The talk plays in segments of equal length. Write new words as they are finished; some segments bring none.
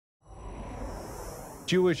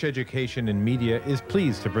Jewish Education in Media is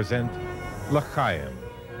pleased to present L'Chaim,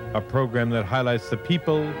 a program that highlights the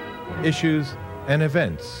people, issues, and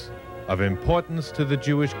events of importance to the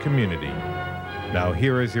Jewish community. Now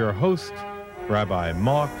here is your host, Rabbi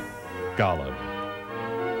Mark Golub.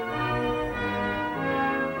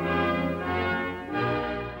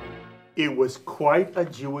 It was quite a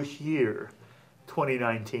Jewish year,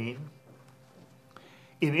 2019.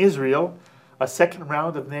 In Israel, a second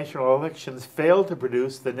round of national elections failed to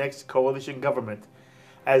produce the next coalition government,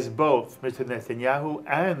 as both Mr. Netanyahu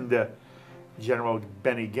and General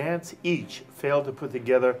Benny Gantz each failed to put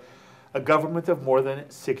together a government of more than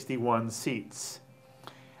 61 seats.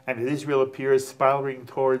 And as Israel appears spiraling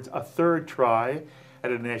towards a third try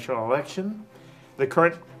at a national election, the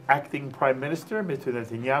current acting prime minister, Mr.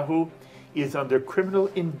 Netanyahu, is under criminal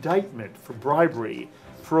indictment for bribery,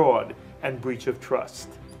 fraud, and breach of trust.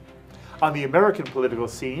 On the American political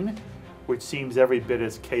scene, which seems every bit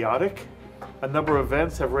as chaotic, a number of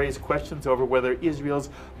events have raised questions over whether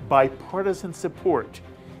Israel's bipartisan support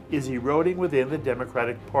is eroding within the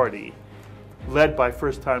Democratic Party, led by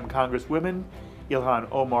first-time Congresswomen Ilhan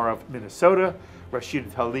Omar of Minnesota,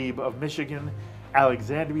 Rashida Tlaib of Michigan,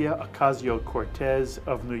 Alexandria Ocasio-Cortez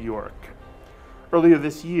of New York. Earlier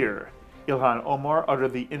this year, Ilhan Omar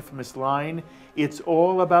uttered the infamous line, "It's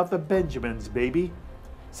all about the Benjamins, baby,"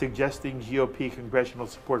 suggesting GOP congressional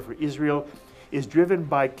support for Israel is driven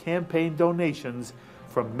by campaign donations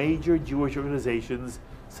from major Jewish organizations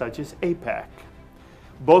such as AIPAC.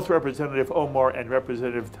 Both Representative Omar and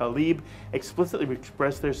Representative Tlaib explicitly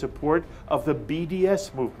expressed their support of the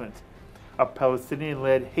BDS movement, a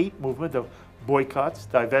Palestinian-led hate movement of boycotts,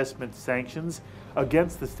 divestment, sanctions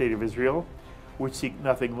against the State of Israel, which seek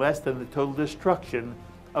nothing less than the total destruction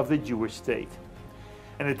of the Jewish state.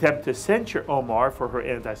 An attempt to censure Omar for her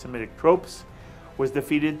anti-Semitic tropes was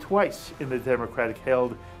defeated twice in the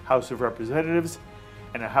Democratic-held House of Representatives,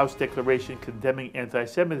 and a House declaration condemning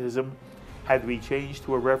anti-Semitism had to be changed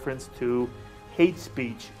to a reference to hate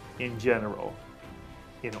speech in general.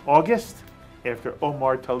 In August, after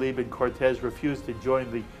Omar, Tlaib, and Cortez refused to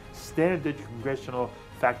join the standard congressional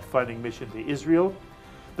fact-finding mission to Israel,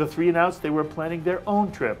 the three announced they were planning their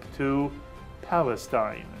own trip to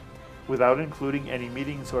Palestine, without including any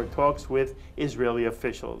meetings or talks with Israeli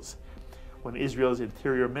officials. When Israel's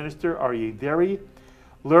Interior Minister, Aryeh Deri,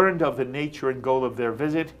 learned of the nature and goal of their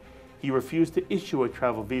visit, he refused to issue a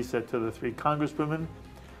travel visa to the three congresswomen,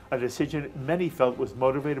 a decision many felt was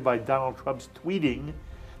motivated by Donald Trump's tweeting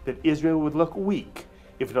that Israel would look weak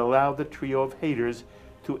if it allowed the trio of haters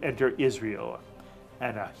to enter Israel.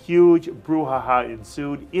 And a huge brouhaha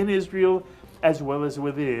ensued in Israel as well as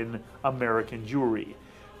within American Jewry,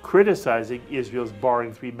 criticizing Israel's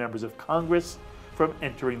barring three members of Congress from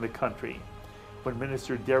entering the country. When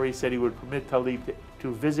Minister Deri said he would permit Tlaib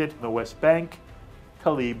to visit the West Bank,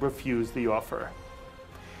 Tlaib refused the offer.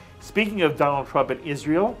 Speaking of Donald Trump and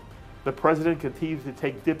Israel, the president continued to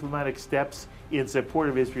take diplomatic steps in support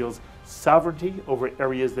of Israel's sovereignty over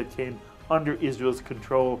areas that came under Israel's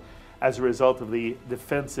control as a result of the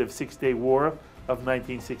defensive Six-Day War of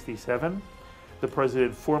 1967. The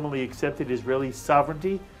president formally accepted Israeli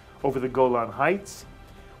sovereignty over the Golan Heights,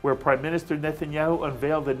 where Prime Minister Netanyahu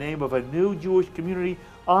unveiled the name of a new Jewish community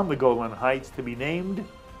on the Golan Heights to be named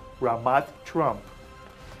Ramat Trump.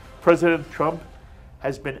 President Trump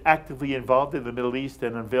has been actively involved in the Middle East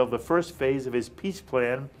and unveiled the first phase of his peace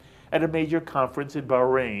plan at a major conference in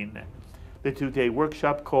Bahrain. The two-day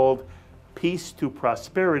workshop, called Peace to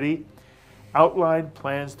Prosperity, outlined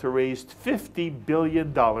plans to raise $50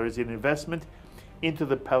 billion in investment into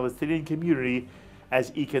the Palestinian community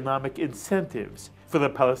as economic incentives for the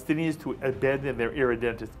Palestinians to abandon their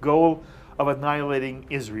irredentist goal of annihilating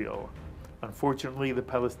Israel. Unfortunately, the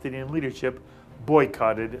Palestinian leadership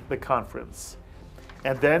boycotted the conference.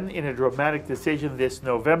 And then, in a dramatic decision this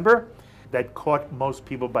November that caught most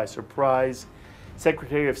people by surprise,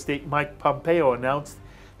 Secretary of State Mike Pompeo announced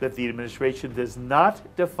that the administration does not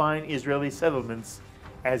define Israeli settlements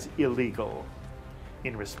as illegal.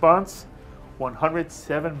 In response,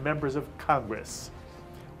 107 members of Congress,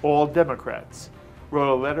 all Democrats,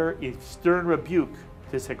 wrote a letter in stern rebuke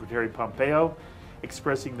to Secretary Pompeo,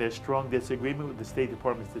 expressing their strong disagreement with the State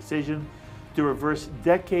Department's decision to reverse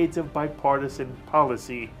decades of bipartisan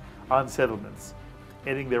policy on settlements,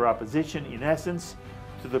 adding their opposition, in essence,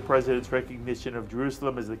 to the president's recognition of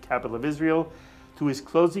Jerusalem as the capital of Israel, to his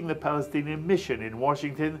closing the Palestinian mission in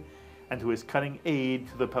Washington, and to his cutting aid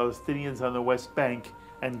to the Palestinians on the West Bank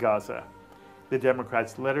and Gaza. The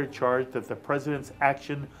Democrats' letter charged that the president's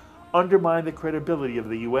action undermined the credibility of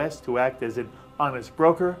the U.S. to act as an honest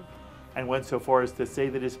broker and went so far as to say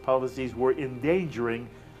that his policies were endangering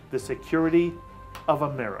the security of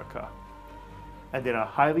America. And in a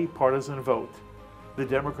highly partisan vote, the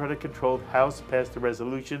Democratic-controlled House passed a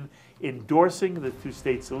resolution endorsing the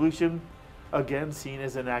two-state solution, again seen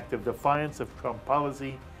as an act of defiance of Trump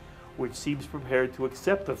policy, which seems prepared to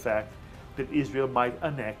accept the fact that Israel might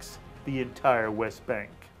annex the entire West Bank.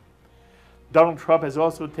 Donald Trump has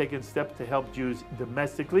also taken steps to help Jews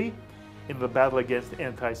domestically in the battle against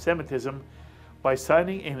anti-Semitism by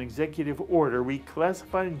signing an executive order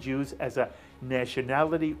reclassifying Jews as a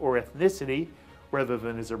nationality or ethnicity rather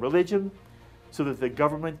than as a religion, so that the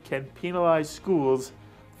government can penalize schools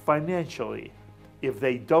financially if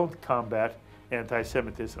they don't combat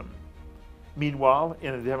anti-Semitism. Meanwhile,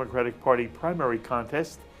 in a Democratic Party primary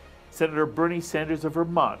contest, Senator Bernie Sanders of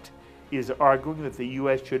Vermont is arguing that the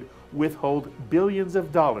U.S. should withhold billions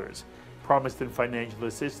of dollars promised in financial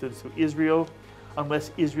assistance to Israel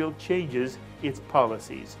unless Israel changes its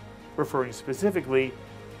policies, referring specifically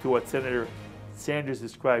to what Senator Sanders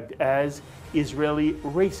described as Israeli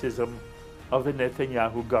racism of the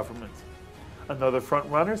Netanyahu government. Another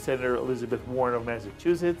frontrunner, Senator Elizabeth Warren of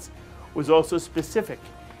Massachusetts, was also specific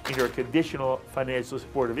in her conditional financial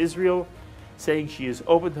support of Israel, saying she is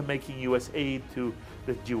open to making U.S. aid to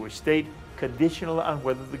the Jewish state conditional on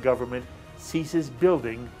whether the government ceases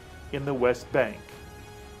building in the West Bank.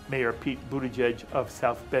 Mayor Pete Buttigieg of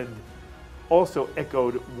South Bend also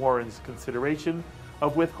echoed Warren's consideration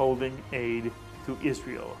of withholding aid to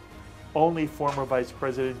Israel. Only former Vice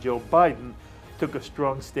President Joe Biden took a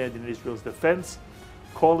strong stand in Israel's defense,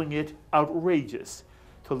 calling it outrageous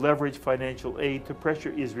to leverage financial aid to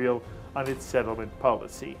pressure Israel on its settlement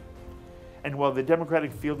policy. And while the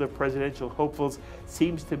Democratic field of presidential hopefuls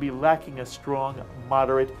seems to be lacking a strong,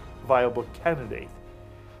 moderate, viable candidate,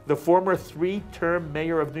 the former three-term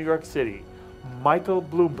mayor of New York City, Michael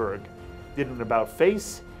Bloomberg, did an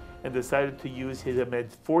about-face and decided to use his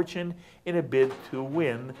immense fortune in a bid to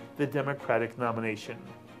win the Democratic nomination.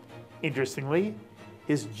 Interestingly,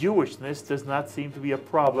 his Jewishness does not seem to be a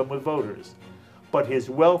problem with voters, but his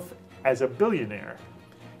wealth as a billionaire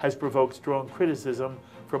has provoked strong criticism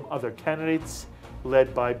from other candidates,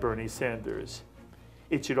 led by Bernie Sanders.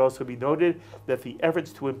 It should also be noted that the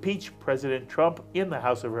efforts to impeach President Trump in the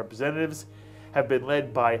House of Representatives have been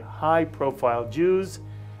led by high-profile Jews,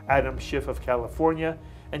 Adam Schiff of California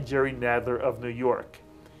and Jerry Nadler of New York.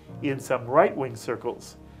 In some right-wing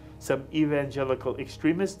circles, some evangelical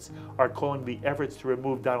extremists are calling the efforts to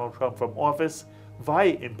remove Donald Trump from office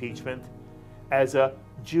via impeachment as a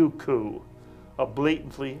Jew coup, a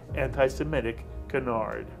blatantly anti-Semitic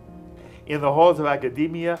canard. In the halls of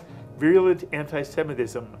academia, virulent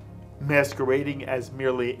anti-Semitism, masquerading as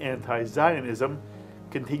merely anti-Zionism,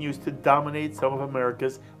 continues to dominate some of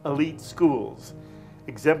America's elite schools,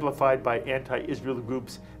 exemplified by anti-Israel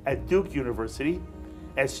groups at Duke University,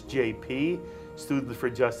 SJP, Students for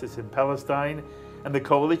Justice in Palestine, and the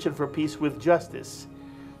Coalition for Peace with Justice,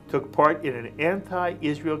 took part in an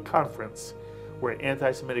anti-Israel conference where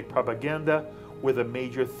anti-Semitic propaganda were the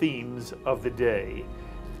major themes of the day.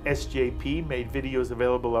 SJP made videos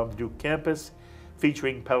available on the Duke campus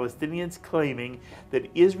featuring Palestinians claiming that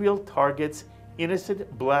Israel targets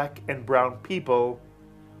innocent black and brown people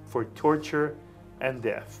for torture and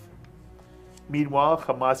death. Meanwhile,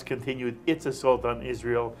 Hamas continued its assault on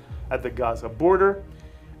Israel at the Gaza border,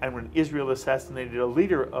 and when Israel assassinated a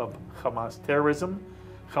leader of Hamas terrorism,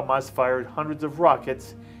 Hamas fired hundreds of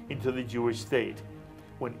rockets into the Jewish state.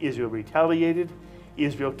 When Israel retaliated,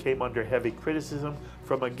 Israel came under heavy criticism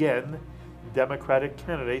from, again, Democratic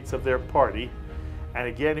candidates of their party, and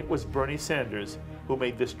again it was Bernie Sanders who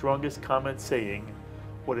made the strongest comment, saying,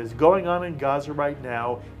 "What is going on in Gaza right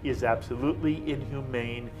now is absolutely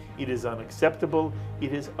inhumane, it is unacceptable,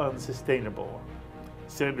 it is unsustainable."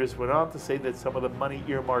 Sanders went on to say that some of the money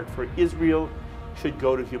earmarked for Israel should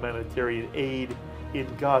go to humanitarian aid in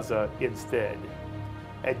Gaza instead.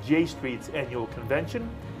 At J Street's annual convention,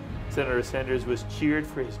 Senator Sanders was cheered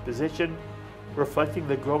for his position, reflecting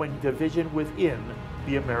the growing division within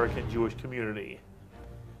the American Jewish community.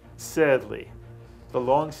 Sadly, the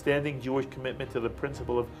long-standing Jewish commitment to the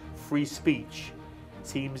principle of free speech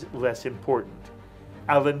seems less important.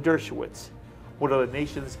 Alan Dershowitz, one of the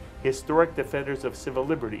nation's historic defenders of civil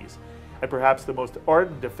liberties, and perhaps the most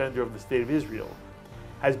ardent defender of the State of Israel,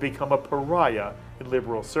 has become a pariah in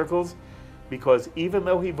liberal circles because even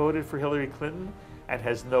though he voted for Hillary Clinton and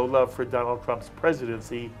has no love for Donald Trump's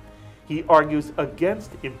presidency, he argues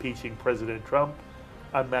against impeaching President Trump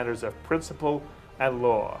on matters of principle and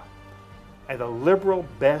law. And a liberal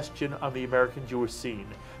bastion on the American Jewish scene,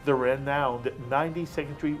 the renowned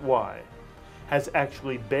 92nd Street Y, has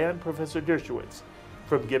actually banned Professor Dershowitz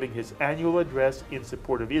from giving his annual address in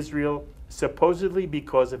support of Israel, supposedly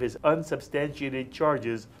because of his unsubstantiated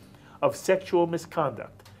charges of sexual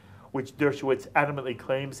misconduct, which Dershowitz adamantly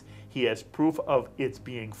claims he has proof of its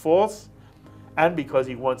being false, and because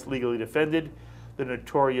he once legally defended the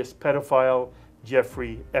notorious pedophile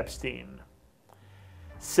Jeffrey Epstein.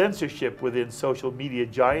 Censorship within social media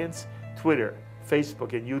giants, Twitter,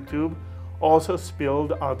 Facebook, and YouTube also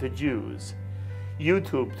spilled onto Jews.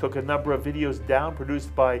 YouTube took a number of videos down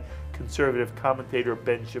produced by conservative commentator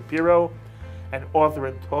Ben Shapiro and author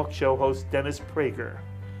and talk show host Dennis Prager.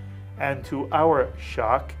 And to our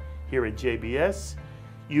shock, here at JBS,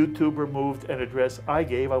 YouTube removed an address I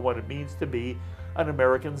gave on what it means to be an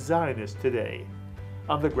American Zionist today,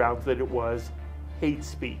 on the grounds that it was hate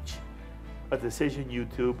speech, a decision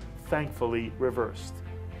YouTube thankfully reversed.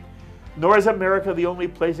 Nor is America the only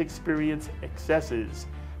place experiencing excesses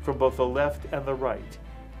from both the left and the right.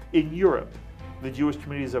 In Europe, the Jewish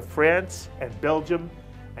communities of France and Belgium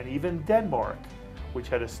and even Denmark, which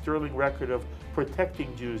had a sterling record of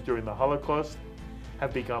protecting Jews during the Holocaust,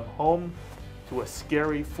 have become home to a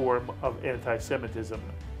scary form of anti-Semitism.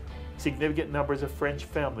 Significant numbers of French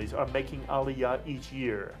families are making Aliyah each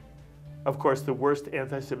year. Of course, the worst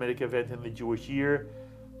anti-Semitic event in the Jewish year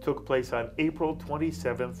took place on April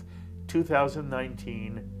 27th,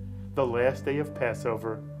 2019, the last day of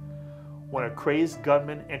Passover, when a crazed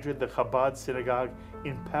gunman entered the Chabad synagogue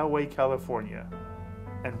in Poway, California,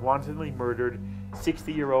 and wantonly murdered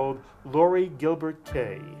 60-year-old Lori Gilbert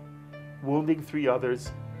Kay, wounding 3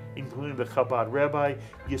 others, including the Chabad rabbi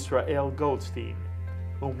Yisrael Goldstein,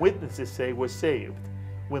 whom witnesses say was saved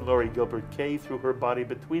when Lori Gilbert Kay threw her body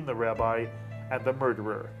between the rabbi and the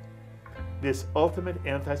murderer. This ultimate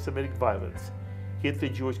anti-Semitic violence hit the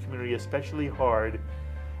Jewish community especially hard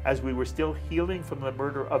as we were still healing from the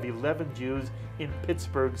murder of 11 Jews in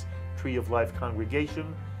Pittsburgh's Tree of Life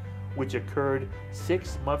congregation, which occurred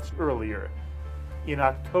 6 months earlier, in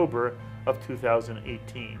October of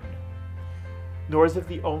 2018. Nor is it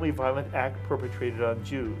the only violent act perpetrated on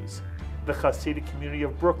Jews. The Hasidic community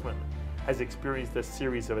of Brooklyn has experienced a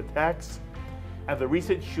series of attacks, and the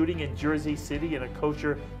recent shooting in Jersey City in a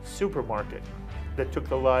kosher supermarket that took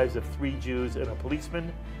the lives of 3 Jews and a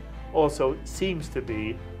policeman also seems to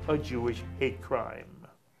be a Jewish hate crime.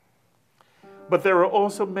 But there are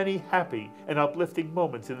also many happy and uplifting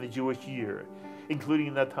moments in the Jewish year,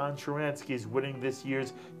 including Natan Sharansky's winning this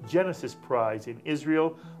year's Genesis Prize in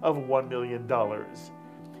Israel of $1 million.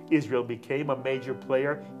 Israel became a major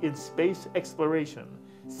player in space exploration,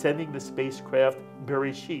 sending the spacecraft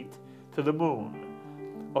Bereshit to the moon.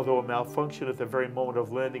 Although a malfunction at the very moment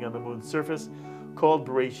of landing on the moon's surface caused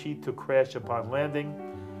Bereshit to crash upon landing,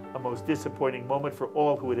 a most disappointing moment for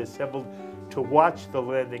all who had assembled to watch the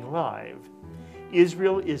landing live.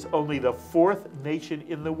 Israel is only the 4th nation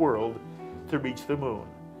in the world to reach the moon,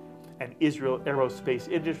 and Israel aerospace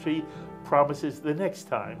industry promises the next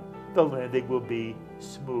time the landing will be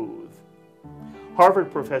smooth.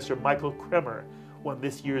 Harvard professor Michael Kremer won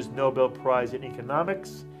this year's Nobel Prize in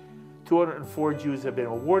Economics. 204 Jews have been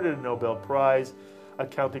awarded a Nobel Prize,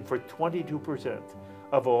 accounting for 22%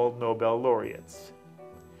 of all Nobel laureates.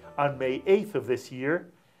 On May 8th of this year,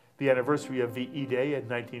 the anniversary of VE Day in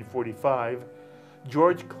 1945,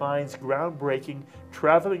 George Klein's groundbreaking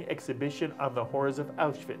traveling exhibition on the horrors of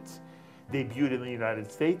Auschwitz debuted in the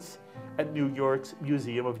United States at New York's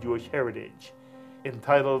Museum of Jewish Heritage,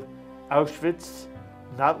 entitled Auschwitz,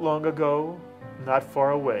 Not Long Ago, Not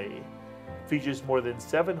Far Away. Features more than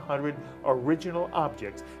 700 original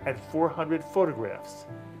objects and 400 photographs,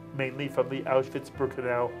 mainly from the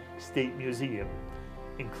Auschwitz-Birkenau State Museum,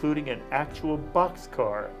 including an actual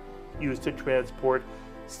boxcar used to transport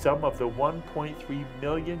some of the 1.3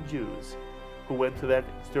 million Jews who went to that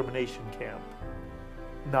extermination camp.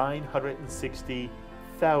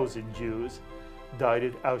 960,000 Jews died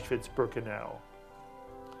at Auschwitz-Birkenau.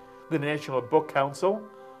 The National Book Council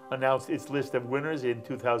announced its list of winners in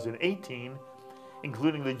 2018,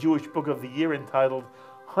 including the Jewish Book of the Year entitled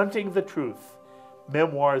Hunting the Truth,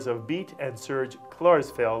 Memoirs of Beat and Serge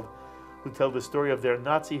Klarsfeld, who tell the story of their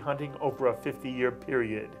Nazi hunting over a 50-year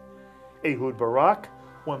period. Ehud Barak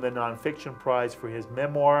won the nonfiction prize for his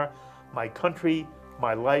memoir, My Country,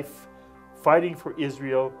 My Life, Fighting for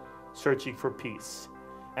Israel, Searching for Peace.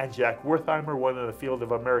 And Jack Wertheimer won in the field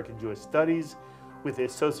of American Jewish Studies with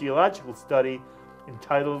his sociological study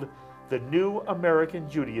entitled The New American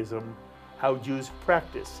Judaism, How Jews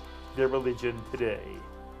Practice Their Religion Today.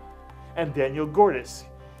 And Daniel Gordis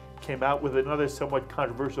came out with another somewhat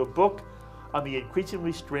controversial book on the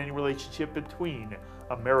increasingly strained relationship between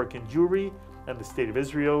American Jewry and the State of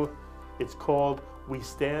Israel, It's called We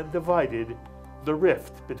Stand Divided, the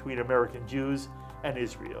Rift Between American Jews and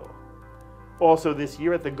Israel. Also this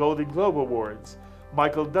year at the Golden Globe Awards,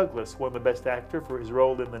 Michael Douglas won the Best Actor for his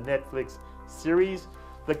role in the Netflix series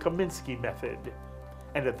The Kominsky Method.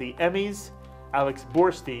 And at the Emmys, Alex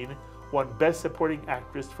Borstein won Best Supporting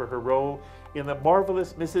Actress for her role in The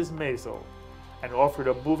Marvelous Mrs. Maisel and offered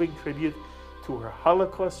a moving tribute to her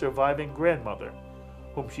Holocaust-surviving grandmother,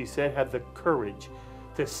 whom she said had the courage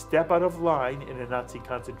to step out of line in a Nazi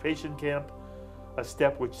concentration camp, a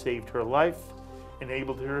step which saved her life,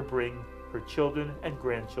 enabled her to bring her children and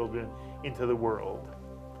grandchildren into the world.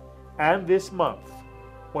 And this month,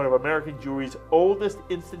 one of American Jewry's oldest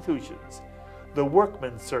institutions, the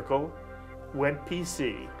Workmen's Circle, went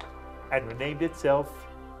PC and renamed itself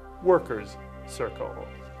Workers' Circle.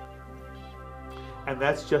 And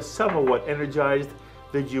that's just some of what energized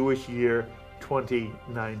the Jewish year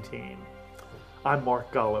 2019. I'm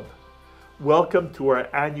Mark Golub. Welcome to our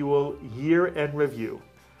annual year-end review,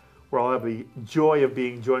 where I'll have the joy of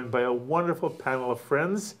being joined by a wonderful panel of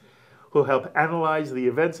friends who'll help analyze the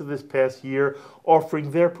events of this past year,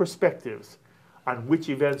 offering their perspectives on which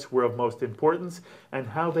events were of most importance and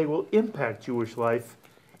how they will impact Jewish life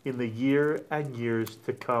in the year and years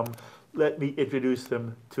to come. Let me introduce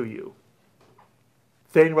them to you.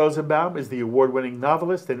 Thane Rosenbaum is the award-winning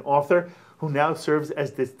novelist and author who now serves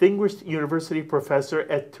as Distinguished University Professor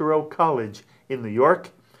at Touro College in New York.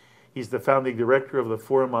 He's the founding director of the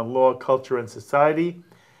Forum on Law, Culture, and Society,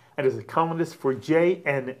 and is a columnist for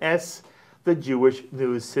JNS, the Jewish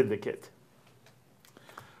News Syndicate.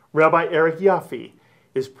 Rabbi Eric Yoffie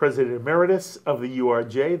is President Emeritus of the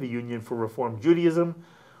URJ, the Union for Reform Judaism,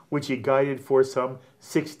 which he guided for some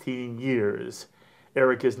 16 years.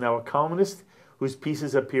 Eric is now a columnist whose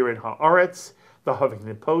pieces appear in Haaretz, the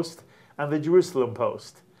Huffington Post, and the Jerusalem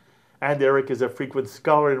Post. And Eric is a frequent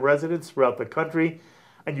scholar in residence throughout the country,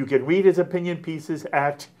 and you can read his opinion pieces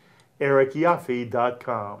at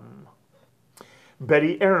ericyoffie.com.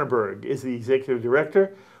 Betty Ehrenberg is the executive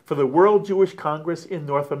director for the World Jewish Congress in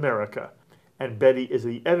North America, and Betty is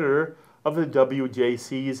the editor of the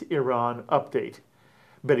WJC's Iran Update.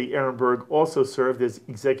 Betty Ehrenberg also served as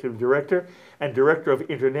executive director and director of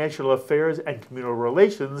international affairs and communal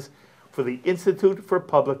relations for the Institute for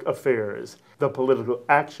Public Affairs, the political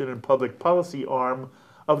action and public policy arm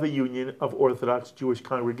of the Union of Orthodox Jewish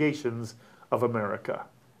Congregations of America.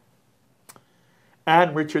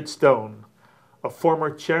 And Richard Stone, a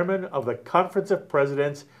former chairman of the Conference of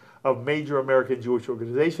Presidents of Major American Jewish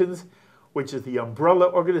Organizations, which is the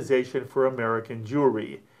umbrella organization for American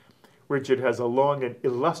Jewry. Richard has a long and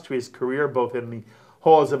illustrious career both in the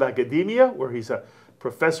halls of academia, where he's a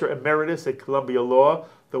professor emeritus at Columbia Law,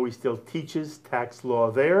 though he still teaches tax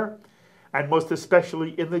law there, and most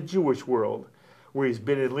especially in the Jewish world, where he's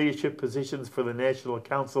been in leadership positions for the National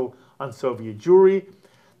Council on Soviet Jewry,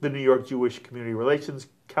 the New York Jewish Community Relations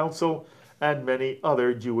Council, and many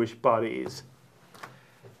other Jewish bodies.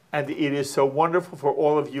 And it is so wonderful for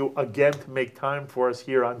all of you, again, to make time for us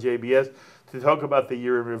here on JBS to talk about the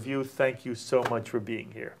year in review. Thank you so much for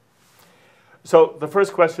being here. So the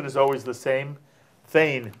first question is always the same.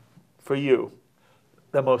 Thane, for you,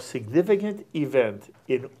 the most significant event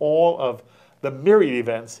in all of the myriad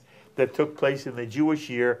events that took place in the Jewish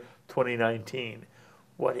year 2019.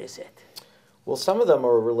 What is it? Well, some of them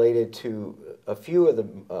are related to a few of the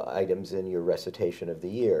items in your recitation of the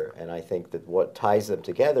year, and I think that what ties them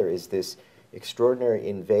together is this extraordinary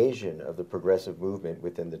invasion of the progressive movement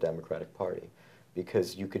within the Democratic Party,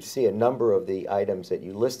 because you could see a number of the items that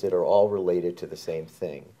you listed are all related to the same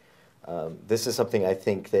thing. This is something I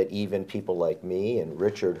think that even people like me and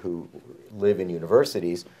Richard, who live in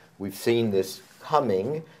universities, we've seen this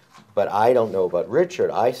coming, but I don't know about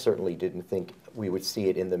Richard. I certainly didn't think we would see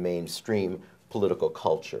it in the mainstream political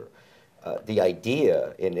culture. The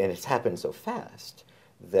idea, and it's happened so fast,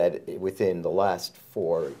 that within the last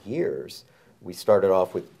 4 years, we started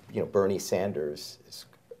off with Bernie Sanders,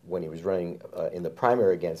 when he was running in the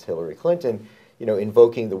primary against Hillary Clinton,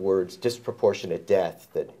 invoking the words disproportionate death,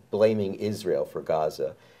 that blaming Israel for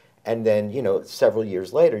Gaza. And then, several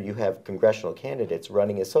years later, you have congressional candidates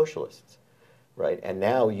running as socialists, right? And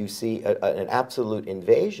now you see an absolute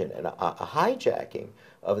invasion and a hijacking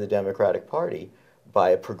of the Democratic Party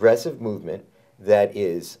by a progressive movement that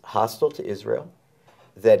is hostile to Israel,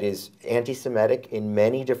 that is anti-Semitic in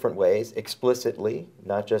many different ways, explicitly,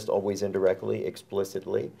 not just always indirectly,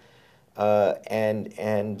 explicitly,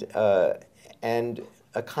 and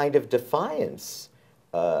a kind of defiance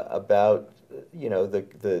about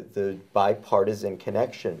the bipartisan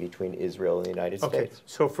connection between Israel and the United States.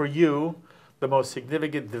 So for you, the most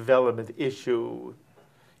significant development issue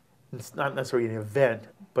it's not necessarily an event,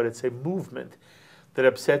 but it's a movement that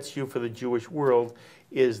upsets you for the Jewish world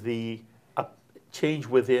is the change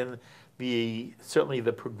within certainly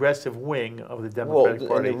the progressive wing of the Democratic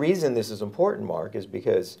Party. And the reason this is important, Mark, is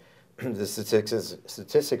because the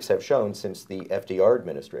statistics have shown since the FDR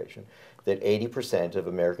administration that 80% of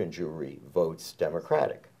American Jewry votes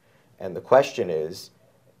Democratic. And the question is,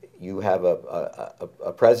 you have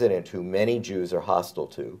a president who many Jews are hostile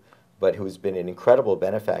to, but who's been an incredible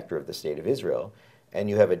benefactor of the State of Israel, and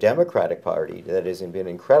you have a Democratic Party that has been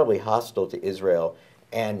incredibly hostile to Israel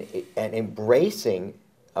and embracing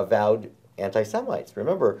avowed anti-Semites.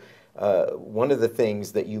 Remember, one of the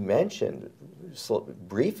things that you mentioned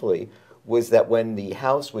briefly was that when the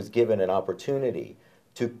House was given an opportunity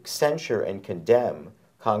to censure and condemn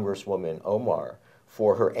Congresswoman Omar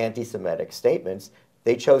for her anti-Semitic statements,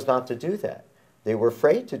 they chose not to do that. They were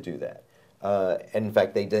afraid to do that. And in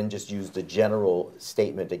fact, they then just used a general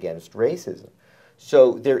statement against racism.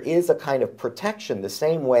 So there is a kind of protection, the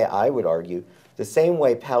same way I would argue, the same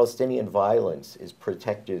way Palestinian violence is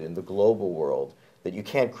protected in the global world, that you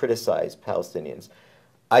can't criticize Palestinians.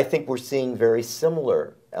 I think we're seeing very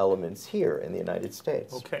similar elements here in the United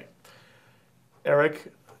States. Okay.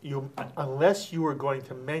 Eric, unless you were going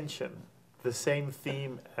to mention the same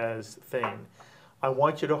theme as Thane, I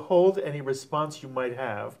want you to hold any response you might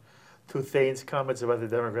have to Thane's comments about the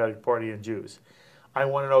Democratic Party and Jews. I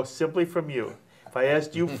want to know simply from you. If I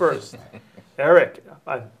asked you first, Eric,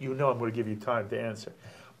 you know I'm going to give you time to answer.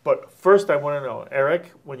 But first I want to know,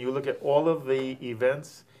 Eric, when you look at all of the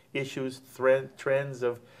events, issues, trends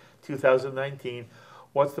of 2019,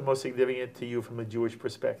 what's the most significant to you from a Jewish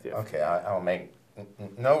perspective? Okay, I'll make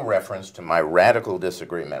no reference to my radical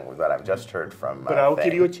disagreement with what I've just heard from But I'll Thane.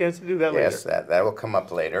 give you a chance to do that later. Yes, that will come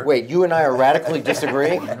up later. Wait, you and I are radically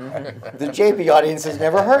disagreeing? The JP audience has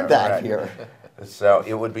never heard that Right. here. So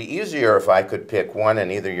it would be easier if I could pick one in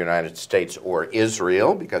either United States or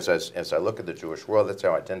Israel, because as I look at the Jewish world, that's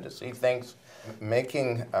how I tend to see things.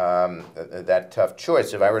 Making that tough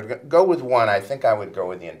choice, if I were to go with one, I think I would go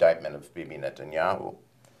with the indictment of Bibi Netanyahu.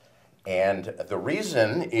 And the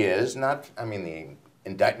reason is not, I mean, the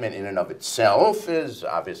indictment in and of itself is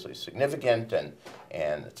obviously significant,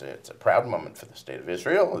 and it's a proud moment for the State of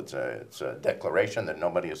Israel. It's a declaration that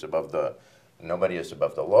nobody is above the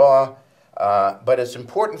law. But it's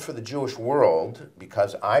important for the Jewish world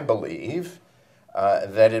because I believe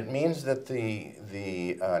that it means that the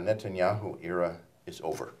Netanyahu era is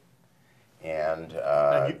over. And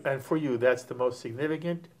for you, that's the most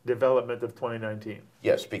significant development of 2019.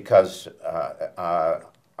 Yes, because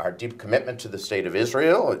our deep commitment to the State of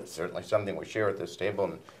Israel, it's certainly something we share at this table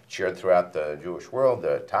and shared throughout the Jewish world.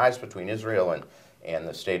 The ties between Israel and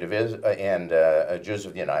the State of Israel and Jews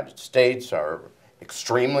of the United States are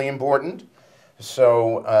extremely important.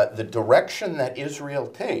 So the direction that Israel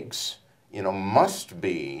takes, must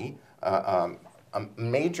be a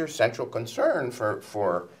major central concern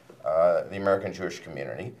for the American Jewish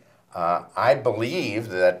community. I believe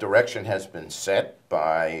that direction has been set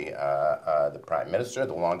by the Prime Minister,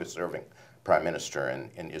 the longest-serving Prime Minister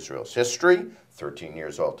in Israel's history, 13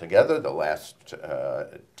 years altogether, the last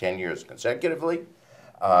 10 years consecutively.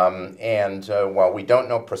 While we don't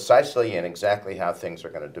know precisely and exactly how things are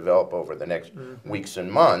going to develop over the next weeks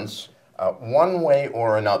and months, one way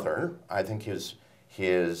or another, I think his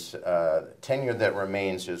tenure that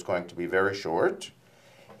remains is going to be very short.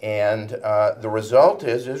 And the result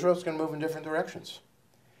is Israel's going to move in different directions.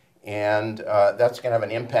 And that's going to have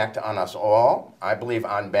an impact on us all. I believe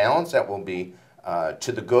on balance that will be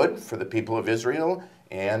to the good for the people of Israel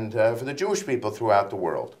and for the Jewish people throughout the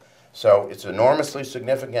world. So it's enormously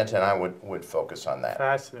significant, and I would focus on that.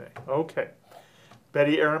 Fascinating. Okay.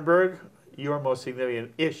 Betty Ehrenberg, your most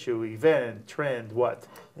significant issue, event, trend, what?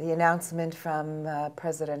 The announcement from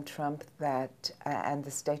President Trump that, and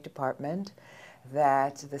the State Department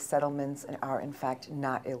that the settlements are in fact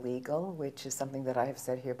not illegal, which is something that I have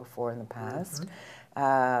said here before in the past.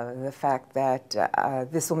 The fact that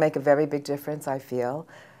this will make a very big difference, I feel,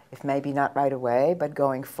 if maybe not right away, but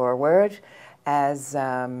going forward, as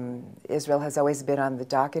Israel has always been on the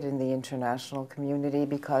docket in the international community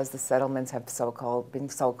because the settlements have been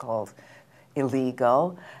so-called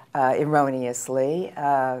illegal, erroneously.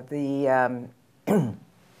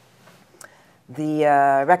 The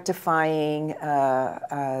rectifying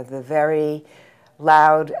the very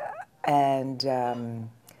loud and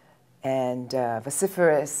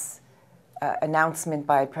vociferous announcement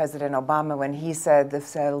by President Obama when he said the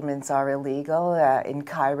settlements are illegal in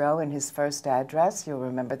Cairo in his first address. You'll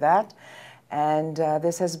remember that. And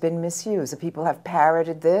this has been misused. The people have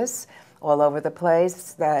parroted this all over the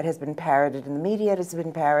place, that has been parroted in the media, it has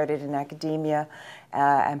been parroted in academia,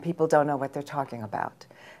 and people don't know what they're talking about.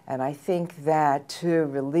 And I think that to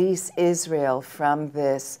release Israel from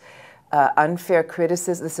this unfair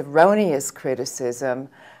criticism, this erroneous criticism,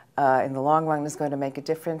 in the long run is going to make a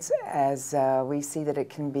difference, as we see that it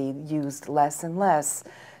can be used less and less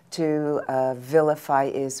to vilify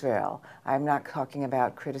Israel. I'm not talking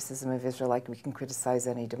about criticism of Israel like we can criticize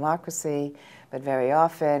any democracy, but very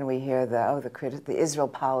often we hear the Israel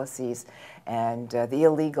policies and the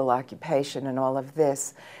illegal occupation and all of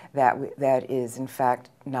this that is in fact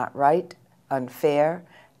not right, unfair,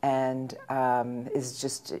 and is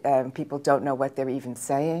just, people don't know what they're even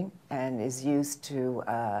saying, and is used to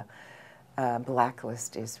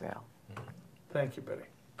blacklist Israel. Thank you, Betty.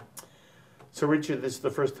 So Richard, this is the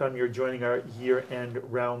first time you're joining our year-end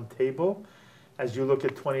roundtable. As you look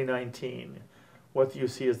at 2019, what do you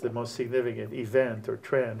see as the most significant event or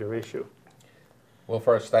trend or issue? Well,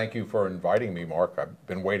 first, thank you for inviting me, Mark. I've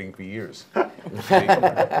been waiting for years. I'm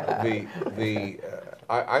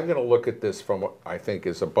going to look at this from what I think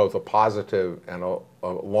is both a positive and a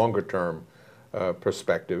longer-term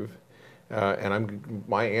perspective. And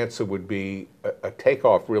my answer would be a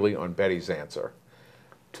takeoff really on Betty's answer.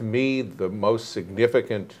 To me, the most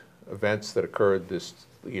significant events that occurred this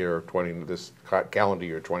year, this calendar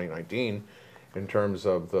year 2019, in terms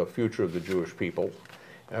of the future of the Jewish people,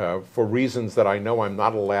 for reasons that I know I'm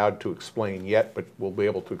not allowed to explain yet, but we'll be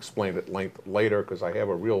able to explain at length later because I have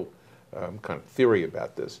a real kind of theory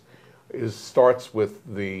about this, starts with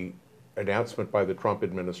the announcement by the Trump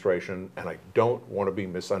administration, and I don't want to be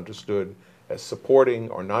misunderstood as supporting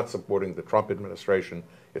or not supporting the Trump administration.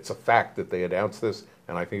 It's a fact that they announced this,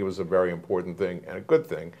 and I think it was a very important thing and a good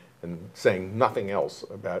thing, and saying nothing else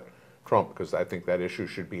about Trump, because I think that issue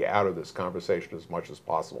should be out of this conversation as much as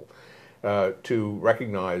possible. To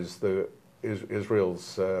recognize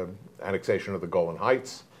Israel's annexation of the Golan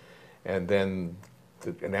Heights, and then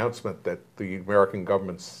the announcement that the American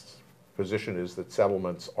government's position is that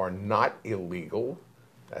settlements are not illegal.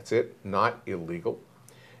 That's it, not illegal.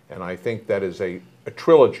 And I think that is a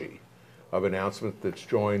trilogy of announcement that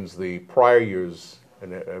joins the prior year's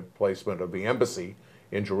placement of the embassy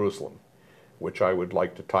in Jerusalem, which I would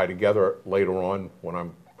like to tie together later on when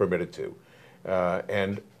I'm permitted to.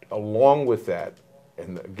 And along with that,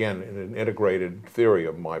 and again, in an integrated theory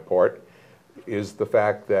of my part, is the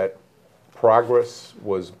fact that progress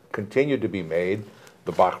continued to be made.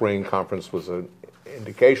 The Bahrain conference was an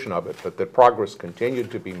indication of it, but that progress continued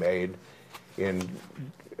to be made in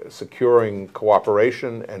securing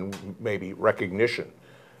cooperation and maybe recognition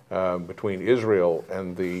between Israel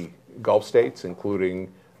and the Gulf states,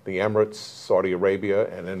 including the Emirates, Saudi Arabia,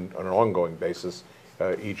 and on an ongoing basis,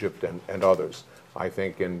 Egypt and others. I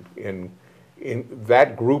think in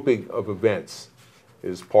that grouping of events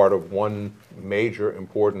is part of one major,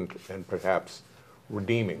 important, and perhaps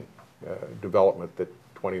redeeming development that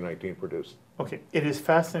 2019 produced. Okay, it is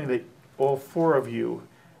fascinating that all four of you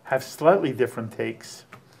have slightly different takes.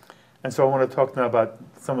 And so I want to talk now about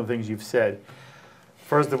some of the things you've said.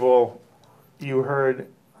 First of all, you heard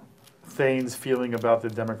Thane's feeling about the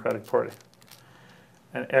Democratic Party.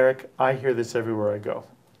 And Eric, I hear this everywhere I go,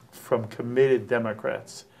 from committed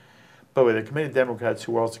Democrats. But they're committed Democrats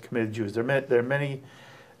who are also committed Jews. There are many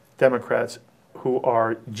Democrats who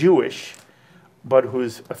are Jewish, but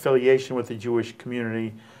whose affiliation with the Jewish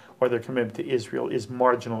community or their commitment to Israel is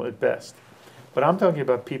marginal at best. But I'm talking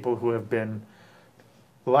about people who have been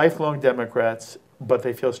lifelong Democrats, but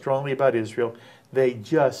they feel strongly about Israel. They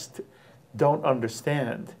just don't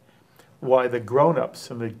understand why the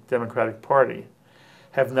grown-ups in the Democratic Party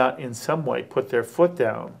have not in some way put their foot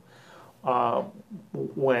down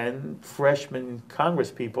when freshman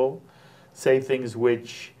congresspeople say things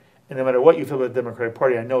which, and no matter what you feel about the Democratic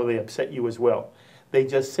Party, I know they upset you as well. They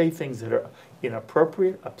just say things that are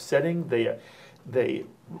inappropriate, upsetting. They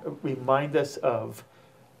remind us of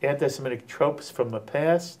anti-Semitic tropes from the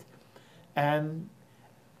past. And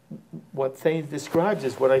what Thane describes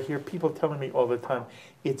is what I hear people telling me all the time.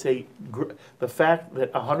 It's the fact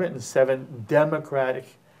that 107 Democratic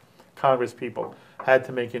congresspeople had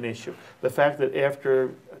to make an issue. The fact that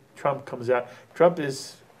after Trump comes out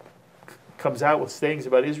with things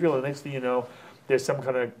about Israel, and next thing you know, there's some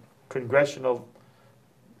kind of congressional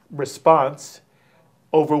response,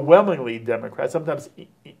 overwhelmingly Democrat, sometimes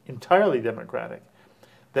entirely Democratic,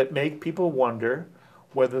 that make people wonder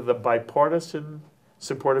whether the bipartisan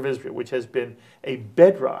support of Israel, which has been a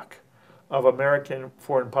bedrock of American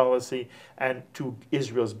foreign policy and to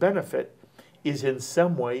Israel's benefit, is in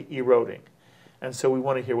some way eroding. And so we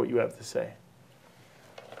want to hear what you have to say.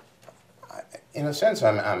 In a sense,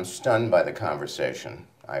 I'm stunned by the conversation.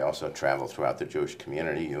 I also travel throughout the Jewish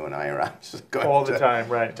community. You and I are obviously going all the time,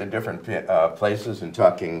 right? to different places and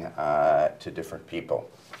talking to different people.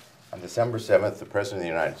 On December 7th, the President of the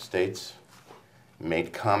United States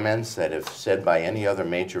made comments that, if said by any other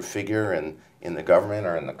major figure in the government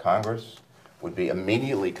or in the Congress, would be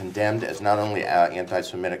immediately condemned as not only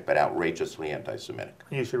anti-Semitic, but outrageously anti-Semitic.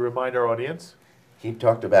 You should remind our audience. He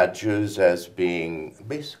talked about Jews as being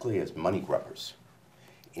basically as money grubbers,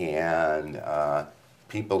 and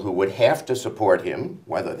people who would have to support him,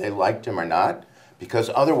 whether they liked him or not,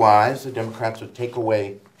 because otherwise the Democrats would take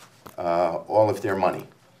away all of their money.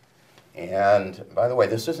 And by the way,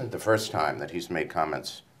 this isn't the first time that he's made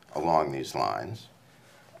comments along these lines.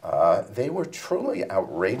 They were truly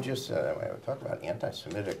outrageous. We talk about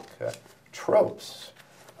anti-Semitic tropes.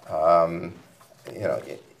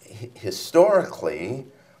 Historically,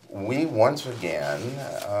 we once again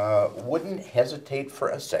wouldn't hesitate for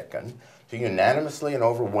a second to unanimously and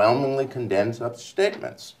overwhelmingly condemn such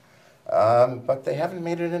statements. But they haven't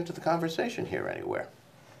made it into the conversation here anywhere.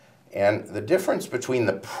 And the difference between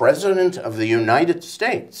the President of the United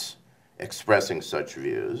States expressing such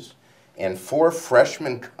views and 4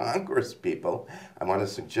 freshman Congress people, I want to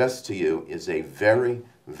suggest to you, is a very,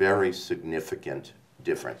 very significant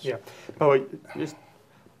difference. Yeah. But just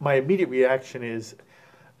my immediate reaction is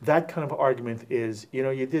that kind of argument is,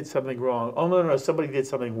 you did something wrong. Oh, no, somebody did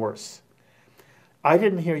something worse. I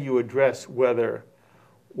didn't hear you address whether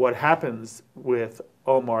what happens with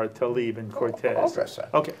Omar, Tlaib, and Cortez. I'll address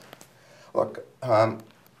that. Okay. Look,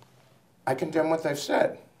 I condemn what they've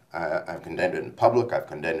said. I've condemned it in public. I've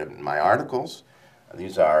condemned it in my articles.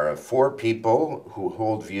 These are 4 people who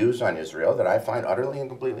hold views on Israel that I find utterly and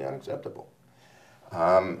completely unacceptable.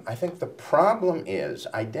 I think the problem is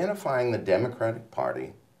identifying the Democratic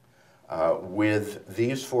Party with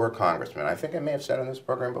these 4 congressmen. I think I may have said on this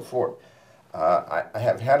program before, I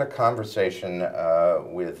have had a conversation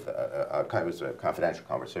with, it was a confidential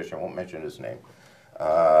conversation, I won't mention his name,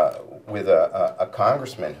 with a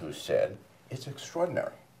congressman who said, it's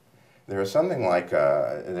extraordinary. There is something like,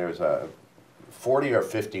 there's a 40 or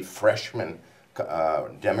 50 freshman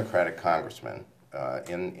Democratic congressmen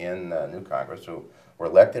in the new Congress who were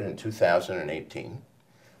elected in 2018.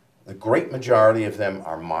 The great majority of them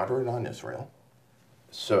are moderate on Israel,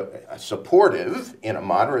 so supportive in a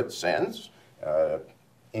moderate sense,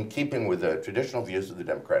 in keeping with the traditional views of the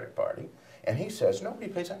Democratic Party. And he says nobody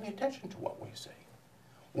pays any attention to what we say.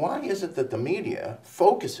 Why is it that the media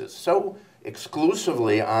focuses so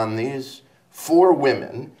exclusively on these 4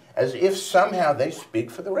 women as if somehow they speak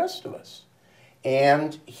for the rest of us?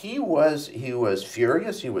 And he was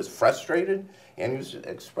furious, he was frustrated, and he was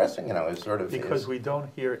expressing, his sort of... Because we don't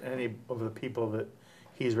hear any of the people that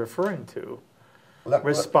he's referring to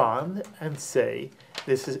respond and say,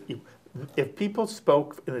 this is... If people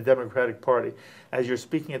spoke in the Democratic Party as you're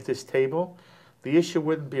speaking at this table, the issue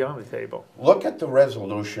wouldn't be on the table. Look at the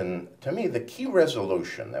resolution. To me, the key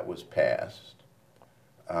resolution that was passed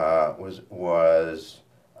was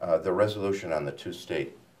the resolution on the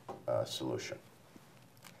 2-state solution.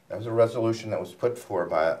 That was a resolution that was put forward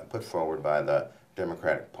by the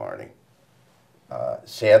Democratic Party.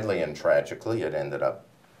 Sadly and tragically, it ended up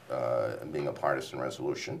being a partisan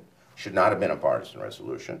resolution. Should not have been a partisan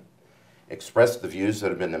resolution. Expressed the views that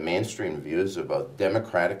have been the mainstream views of both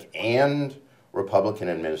Democratic and Republican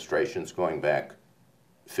administrations going back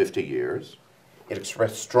 50 years. It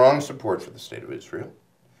expressed strong support for the State of Israel.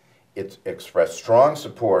 It expressed strong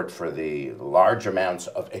support for the large amounts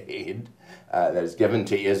of aid that is given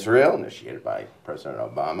to Israel, initiated by President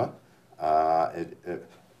Obama. It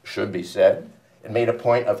should be said. It made a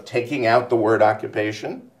point of taking out the word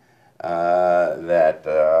occupation that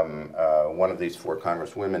one of these 4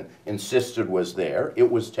 congresswomen insisted was there. It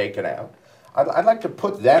was taken out. I'd like to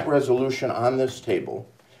put that resolution on this table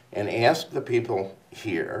and ask the people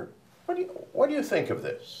here, what do you think of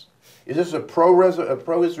this? Is this a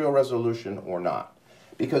pro-Israel resolution or not?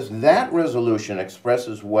 Because that resolution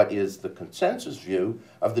expresses what is the consensus view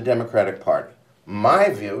of the Democratic Party. My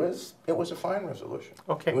view is it was a fine resolution.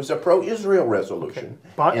 Okay. It was a pro-Israel resolution,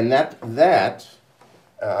 okay. And that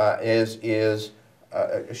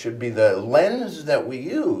should be the lens that we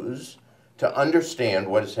use to understand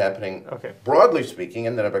what is happening, broadly speaking,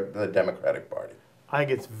 in the Democratic Party. I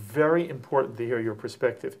think it's very important to hear your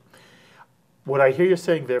perspective. What I hear you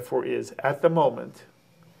saying, therefore, is at the moment,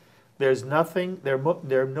 there's nothing, there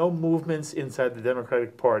are no movements inside the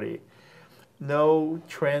Democratic Party, no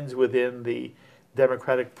trends within the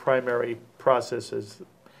Democratic primary processes,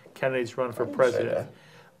 candidates run for president,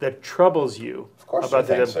 that troubles you. Of course, about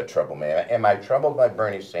things that trouble me. Am I troubled by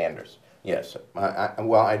Bernie Sanders? Yes.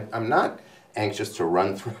 I'm not anxious to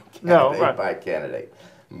run through No, candidate right. by candidate,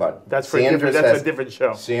 but That's a different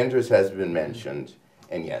show. Sanders has been mentioned,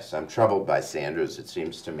 and yes, I'm troubled by Sanders. It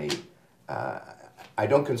seems to me, I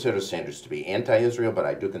don't consider Sanders to be anti-Israel, but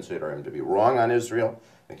I do consider him to be wrong on Israel.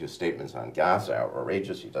 I think his statements on Gaza are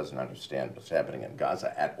outrageous. He doesn't understand what's happening in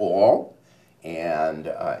Gaza at all. And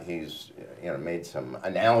he's made some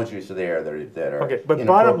analogies there that are Okay, but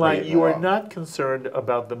bottom line, inappropriate you and are wrong. not concerned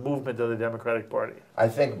about the movement of the Democratic Party. I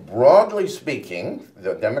think broadly speaking,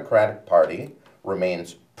 the Democratic Party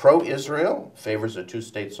remains pro-Israel, favors a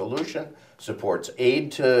two-state solution, supports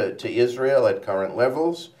aid to Israel at current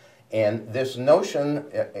levels, and this notion,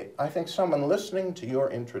 I think someone listening to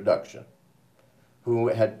your introduction who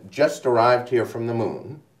had just arrived here from the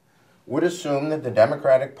moon would assume that the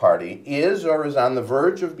Democratic Party is or is on the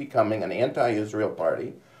verge of becoming an anti-Israel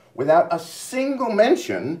party without a single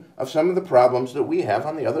mention of some of the problems that we have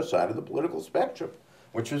on the other side of the political spectrum,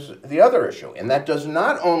 which is the other issue. And that does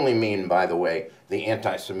not only mean, by the way, the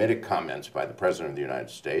anti-Semitic comments by the President of the United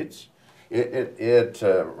States. It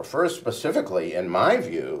refers specifically, in my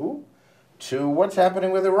view, to what's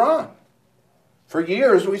happening with Iran. For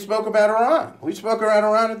years, we spoke about Iran. We spoke about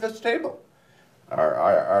Iran at this table.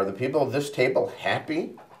 Are the people of this table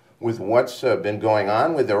happy with what's been going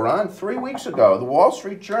on with Iran? 3 weeks ago, the Wall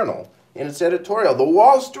Street Journal, in its editorial, the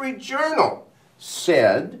Wall Street Journal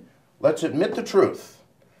said, let's admit the truth.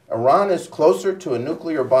 Iran is closer to a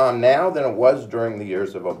nuclear bomb now than it was during the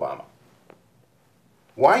years of Obama.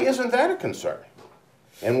 Why isn't that a concern?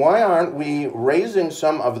 And why aren't we raising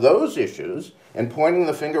some of those issues and pointing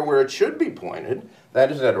the finger where it should be pointed?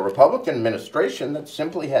 That is, at a Republican administration that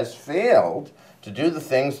simply has failed to do the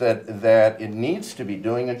things that it needs to be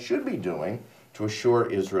doing and should be doing to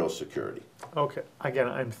assure Israel's security. Okay, again,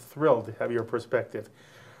 I'm thrilled to have your perspective.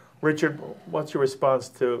 Richard, what's your response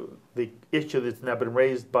to the issue that's now been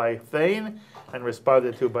raised by Thane and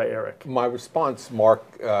responded to by Eric? My response, Mark,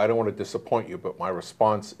 I don't want to disappoint you, but my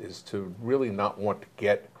response is to really not want to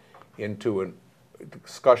get into a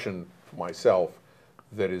discussion for myself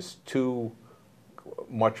that is too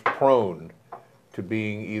much prone to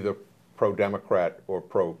being either pro-Democrat or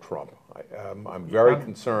pro-Trump. I'm very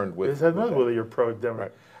concerned with. There's another whether you're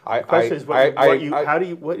pro-Democrat. Right. The question is,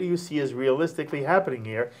 what do you see as realistically happening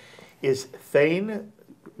here? Is Thane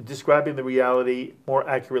describing the reality more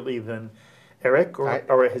accurately than Eric,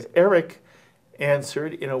 or has Eric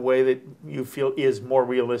answered in a way that you feel is more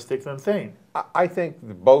realistic than Thane? I think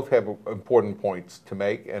both have important points to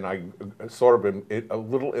make, and I sort of am a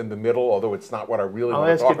little in the middle, although it's not what I really want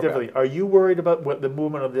to talk about. I'll ask it differently. Are you worried about the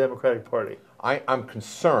movement of the Democratic Party? I'm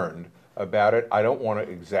concerned about it. I don't want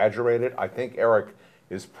to exaggerate it. I think Eric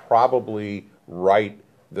is probably right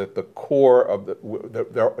that the core of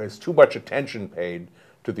there is too much attention paid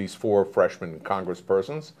to these 4 freshman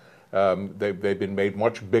congresspersons. They've been made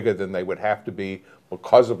much bigger than they would have to be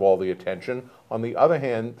because of all the attention. On the other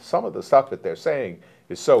hand, some of the stuff that they're saying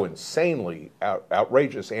is so insanely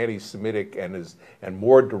outrageous, anti-Semitic, and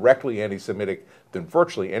more directly anti-Semitic than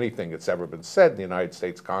virtually anything that's ever been said in the United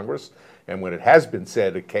States Congress. And when it has been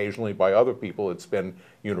said occasionally by other people, it's been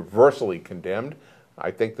universally condemned.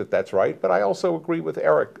 I think that that's right. But I also agree with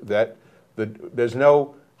Eric that there's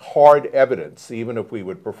no hard evidence, even if we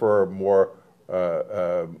would prefer more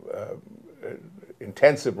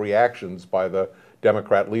intensive reactions by the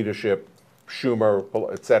Democrat leadership, Schumer,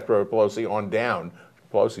 et cetera, Pelosi on down.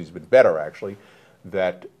 Pelosi's been better, actually,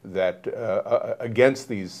 that against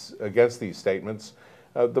these statements.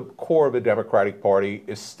 The core of the Democratic Party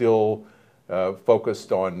is still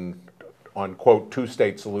focused on quote,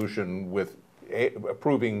 two-state solution with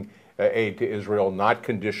approving aid to Israel, not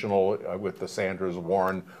conditional with the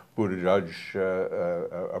Sanders-Warren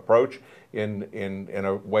Buttigieg approach in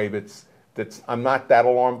a way that's I'm not that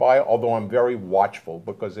alarmed by, although I'm very watchful,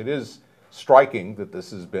 because it is striking that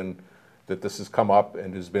this has come up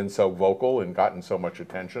and has been so vocal and gotten so much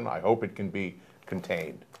attention. I hope it can be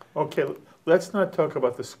contained. Okay, let's not talk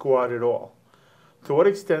about the squad at all. To what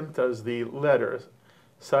extent does the letter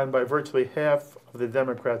signed by virtually half of the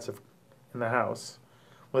Democrats in the House,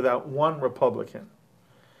 without one Republican,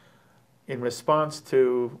 in response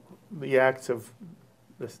to the acts of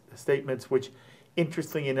the statements which,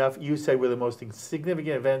 interestingly enough, you say were the most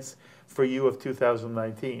significant events for you of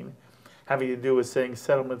 2019, having to do with saying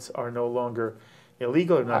settlements are no longer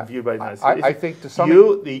illegal or not viewed by the United States. I think to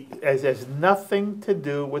some as has nothing to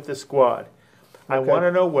do with the squad. I want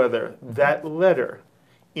to know whether that letter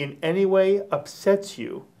in any way upsets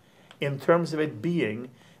you in terms of it being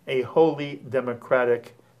a wholly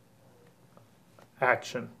democratic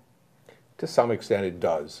action. To some extent it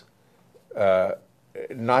does.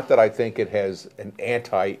 not that I think it has an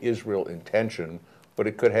anti-Israel intention, but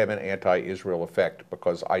it could have an anti-Israel effect,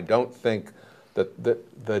 because I don't think that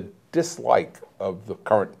the dislike of the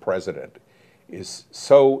current president is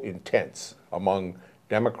so intense among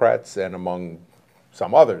Democrats and among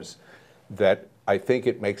some others that I think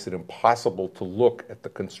it makes it impossible to look at the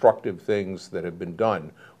constructive things that have been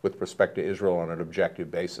done with respect to Israel on an objective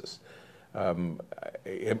basis. Am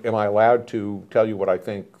I allowed to tell you what I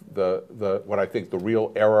think the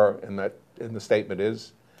real error in the statement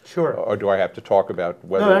is? Sure. Or do I have to talk about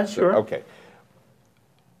whether? No, that's sure. Okay.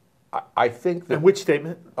 I think that And which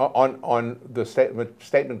statement? on the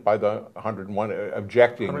statement by the 101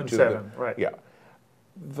 objecting 107, to the, right. Yeah.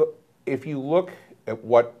 If you look at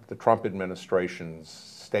what the Trump administration's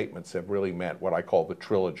statements have really meant, what I call the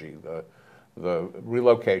trilogy, the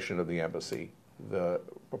relocation of the embassy, the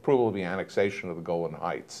approval of the annexation of the Golan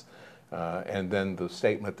Heights, and then the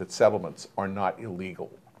statement that settlements are not illegal.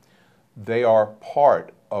 They are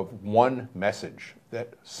part of one message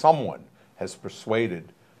that someone has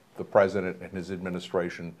persuaded the president and his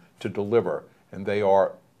administration to deliver, and they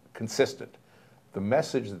are consistent. The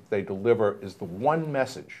message that they deliver is the one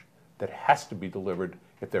message that has to be delivered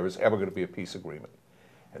if there is ever going to be a peace agreement,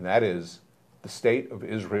 and that is the state of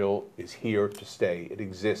Israel is here to stay. It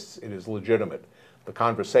exists. It is legitimate. The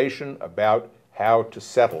conversation about how to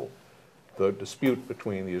settle the dispute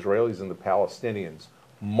between the Israelis and the Palestinians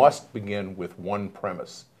must begin with one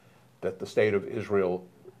premise, that the state of Israel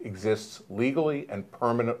exists legally and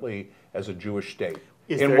permanently as a Jewish state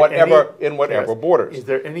in whatever borders. Is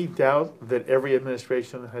there any doubt that every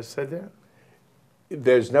administration has said that?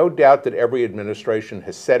 There's no doubt that every administration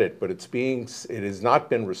has said it, but it has not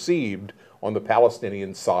been received on the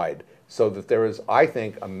Palestinian side, so that there is, I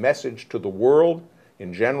think, a message to the world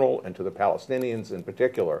in general and to the Palestinians in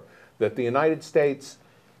particular that the United States,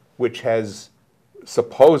 which has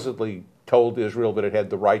supposedly told Israel that it had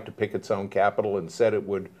the right to pick its own capital and said it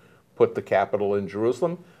would put the capital in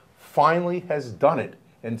Jerusalem, finally has done it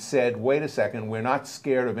and said, wait a second, we're not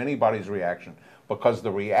scared of anybody's reaction, because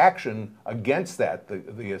the reaction against that,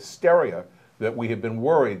 the hysteria that we have been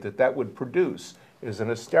worried that that would produce, is an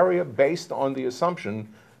hysteria based on the assumption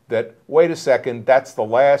that, wait a second, that's the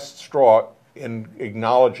last straw in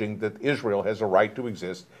acknowledging that Israel has a right to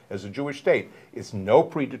exist as a Jewish state. It's no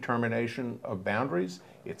predetermination of boundaries.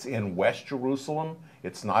 It's in West Jerusalem.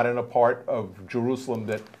 It's not in a part of Jerusalem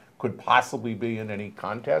that could possibly be in any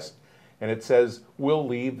contest. And it says, we'll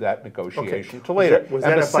leave that negotiation to later. Was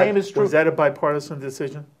and the same is true. Was that a bipartisan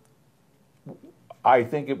decision? I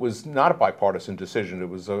think it was not a bipartisan decision. It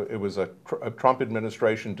was a Trump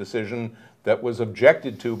administration decision that was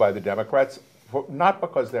objected to by the Democrats, not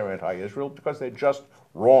because they're anti-Israel, because they're just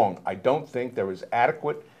wrong. I don't think there is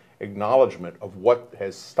adequate acknowledgement of what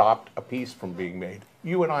has stopped a peace from being made.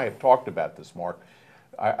 You and I have talked about this, Mark.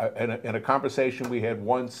 In a conversation we had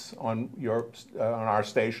once on our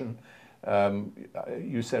station,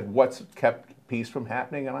 you said, what's kept peace from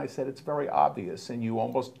happening? And I said, it's very obvious. And you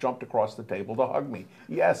almost jumped across the table to hug me.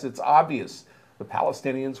 Yes, it's obvious. The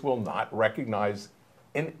Palestinians will not recognize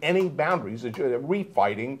in any boundaries. They're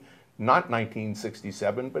refighting not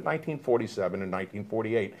 1967, but 1947 and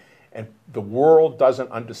 1948. And the world doesn't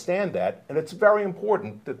understand that. And it's very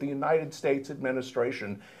important that the United States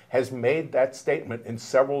administration has made that statement in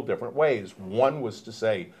several different ways. One was to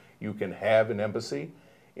say, you can have an embassy.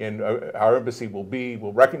 Our embassy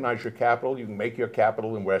will recognize your capital. You can make your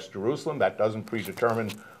capital in West Jerusalem. That doesn't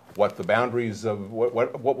predetermine what the boundaries of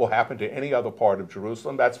what will happen to any other part of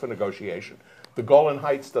Jerusalem. That's for negotiation. The Golan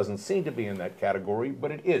Heights doesn't seem to be in that category, but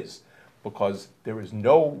it is, because there is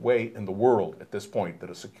no way in the world at this point that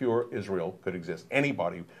a secure Israel could exist.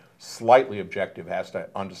 Anybody slightly objective has to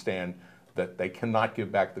understand that they cannot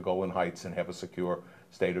give back the Golan Heights and have a secure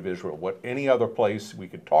state of Israel. What any other place we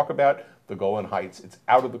could talk about, the Golan Heights, it's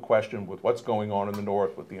out of the question with what's going on in the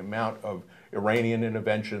north, with the amount of Iranian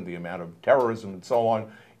intervention, the amount of terrorism and so on.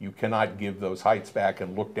 You cannot give those heights back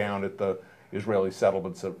and look down at the Israeli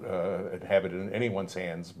settlements and have it in anyone's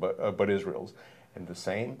hands but Israel's. And the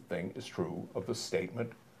same thing is true of the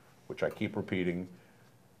statement, which I keep repeating,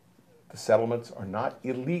 the settlements are not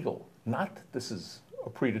illegal. Not that this is a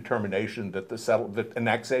predetermination that that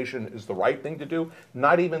annexation is the right thing to do,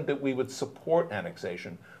 not even that we would support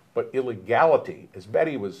annexation, but illegality, as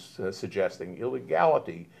Betty was suggesting,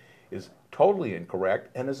 illegality is totally incorrect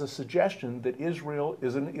and is a suggestion that Israel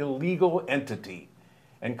is an illegal entity.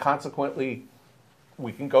 And consequently,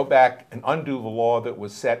 we can go back and undo the law that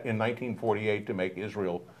was set in 1948 to make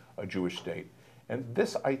Israel a Jewish state. And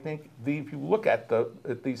this, I think, if you look at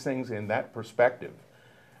these things in that perspective,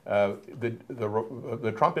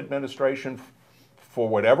 the Trump administration for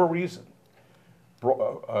whatever reason,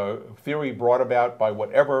 theory brought about by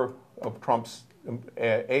whatever of Trump's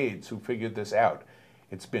aides who figured this out,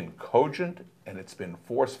 it's been cogent and it's been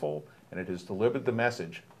forceful, and it has delivered the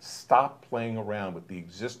message: stop playing around with the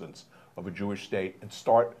existence of a Jewish state and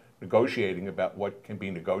start negotiating about what can be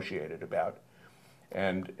negotiated about.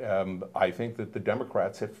 And I think that the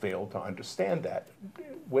Democrats have failed to understand that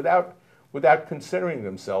without considering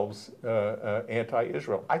themselves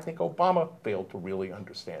anti-Israel. I think Obama failed to really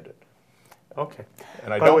understand it. Okay.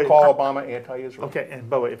 And I don't call Obama anti-Israel. Okay, and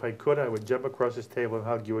by the way, if I could, I would jump across this table and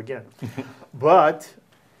hug you again. But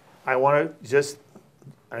I want to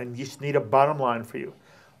I just need a bottom line for you.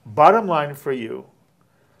 Bottom line for you,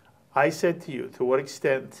 I said to you, to what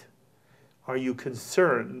extent are you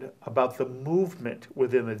concerned about the movement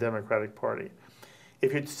within the Democratic Party?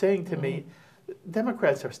 If you're saying to me,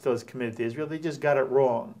 Democrats are still as committed to Israel, they just got it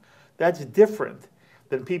wrong. That's different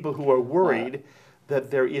than people who are worried that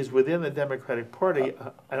there is within the Democratic Party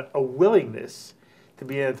a willingness to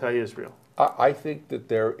be anti-Israel. I think that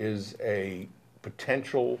there is a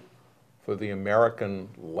potential for the American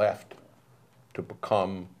left to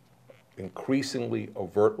become increasingly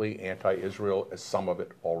overtly anti-Israel, as some of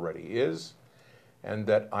it already is, and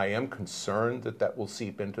that I am concerned that that will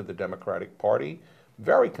seep into the Democratic Party.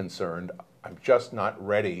 Very concerned. I'm just not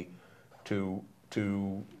ready to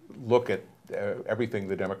look at everything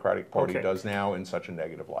the Democratic Party does now in such a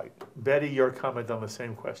negative light. Betty, your comment on the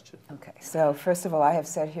same question. Okay, so first of all, I have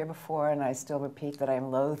said here before, and I still repeat, that I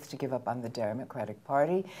am loath to give up on the Democratic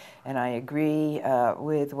Party, and I agree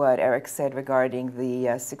with what Eric said regarding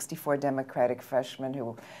the 64 Democratic freshmen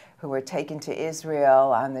who were taken to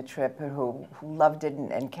Israel on the trip, who loved it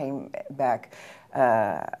and came back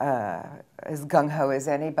as gung-ho as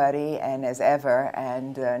anybody and as ever,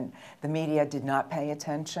 and the media did not pay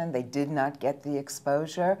attention. They did not get the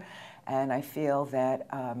exposure, and I feel that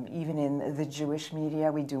even in the Jewish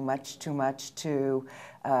media, we do much too much to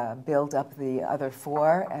build up the other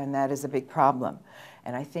four, and that is a big problem.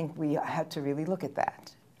 And I think we have to really look at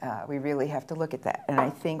that. We really have to look at that. And I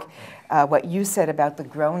think what you said about the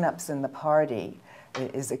grown-ups in the party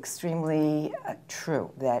is extremely true,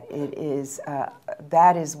 that it is,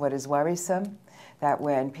 that is what is worrisome, that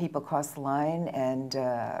when people cross the line and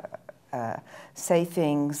say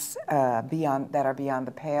things that are beyond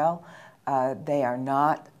the pale, they are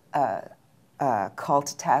not called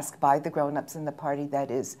to task by the grown-ups in the party. That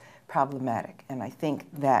is problematic. And I think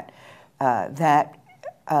that that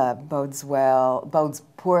bodes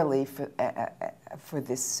poorly for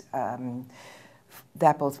this.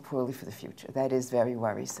 That bodes poorly for the future. That is very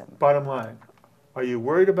worrisome. Bottom line, are you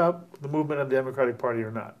worried about the movement of the Democratic Party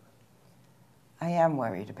or not? I am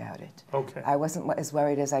worried about it. Okay. I wasn't as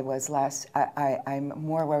worried as I was last. I'm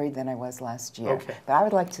more worried than I was last year. Okay. But I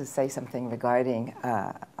would like to say something regarding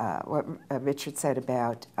what Richard said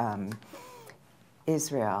about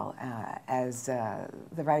Israel as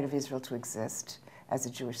the right of Israel to exist as a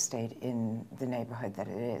Jewish state in the neighborhood that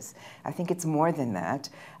it is. I think it's more than that.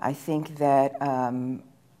 I think that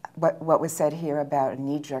what was said here about a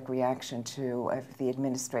knee-jerk reaction to if the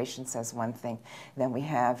administration says one thing, then we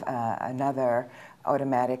have another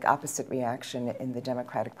automatic opposite reaction in the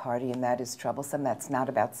Democratic Party, and that is troublesome. That's not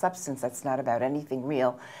about substance. That's not about anything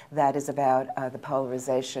real. That is about the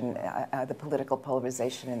polarization, the political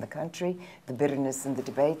polarization in the country, the bitterness in the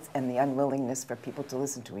debates, and the unwillingness for people to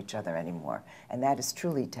listen to each other anymore. And that is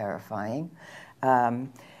truly terrifying.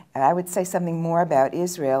 And I would say something more about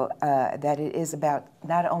Israel, that it is about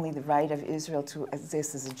not only the right of Israel to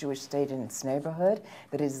exist as a Jewish state in its neighborhood,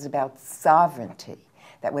 but it is about sovereignty.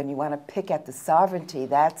 That when you want to pick at the sovereignty,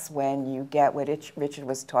 that's when you get what Richard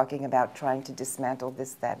was talking about, trying to dismantle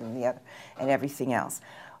this, that, and the other, and everything else.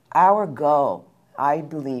 Our goal, I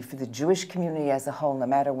believe, for the Jewish community as a whole, no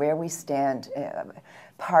matter where we stand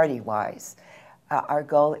party-wise, our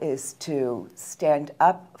goal is to stand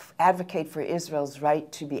up, advocate for Israel's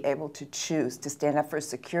right to be able to choose, to stand up for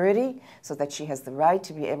security so that she has the right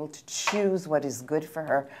to be able to choose what is good for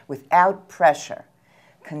her without pressure.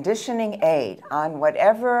 Conditioning aid on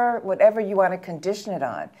whatever you want to condition it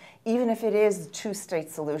on, even if it is a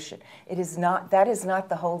two-state solution, that is not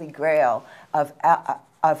the holy grail of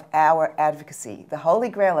our advocacy. The holy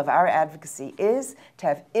grail of our advocacy is to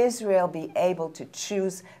have Israel be able to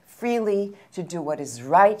choose freely to do what is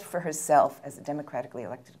right for herself as a democratically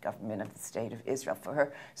elected government of the state of Israel, for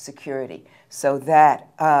her security. So that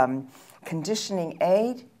conditioning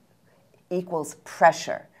aid equals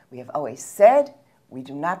pressure. We have always said we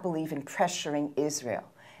do not believe in pressuring Israel.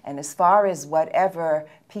 And as far as whatever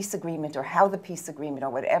peace agreement or how the peace agreement or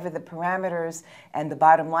whatever the parameters and the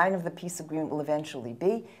bottom line of the peace agreement will eventually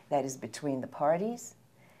be, that is between the parties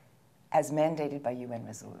as mandated by UN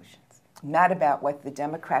resolutions, not about what the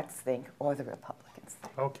Democrats think or the Republicans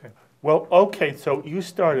think. Okay. Well, okay, so you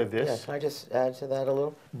started this. Yeah, can I just add to that a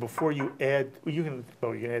little? Before you add, you can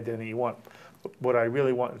add anything you want. What I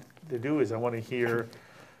really want to do is I want to hear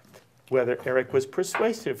whether Eric was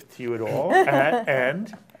persuasive to you at all,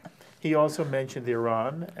 and he also mentioned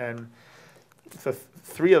Iran, and the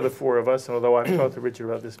three of the four of us, although I've talked to Richard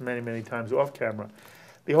about this many, many times off camera,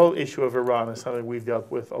 the whole issue of Iran is something we've dealt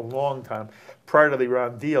with a long time. Prior to the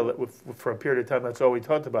Iran deal, for a period of time, that's all we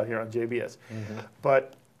talked about here on JBS.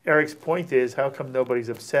 But Eric's point is, how come nobody's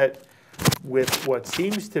upset with what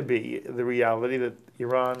seems to be the reality that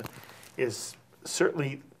Iran is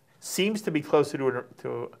certainly seems to be closer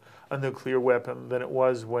to a nuclear weapon than it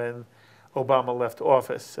was when Obama left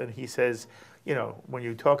office. And he says, you know, when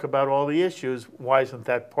you talk about all the issues, why isn't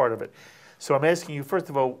that part of it? So I'm asking you, first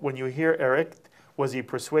of all, when you hear Eric, was he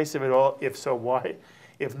persuasive at all? If so, why?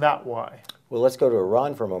 If not, why? Well, let's go to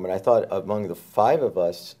Iran for a moment. I thought among the five of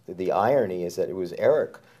us, the irony is that it was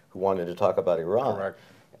Eric who wanted to talk about Iran. Correct.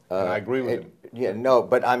 And I agree with him. Yeah, no,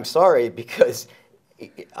 but I'm sorry because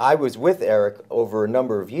I was with Eric over a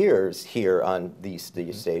number of years here on these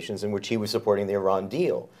stations in which he was supporting the Iran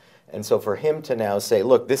deal. And so for him to now say,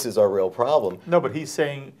 look, this is our real problem. No, but he's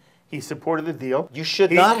saying he supported the deal. You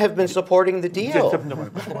should not have been supporting the deal. No,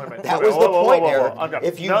 wait a minute. That was the point, Eric.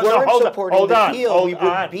 If you weren't supporting the deal, we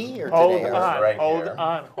wouldn't be here today.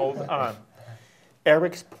 Hold on.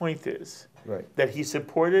 Eric's point is that he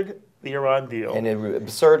supported the Iran deal. And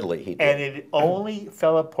absurdly he did. And it only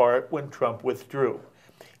fell apart when Trump withdrew.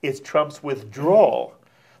 It's Trump's withdrawal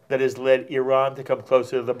that has led Iran to come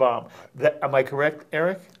closer to the bomb. Am I correct,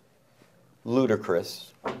 Eric?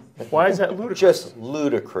 Ludicrous. Why is that ludicrous? Just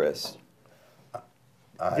ludicrous.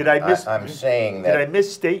 I'm saying that did I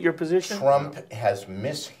misstate your position? Trump has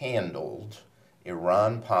mishandled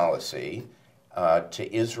Iran policy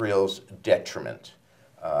to Israel's detriment.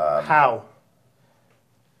 How?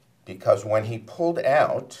 Because when he pulled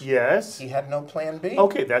out, yes, he had no plan B.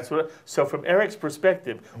 Okay, that's what. So from Eric's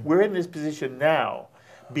perspective, we're in this position now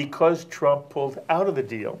because Trump pulled out of the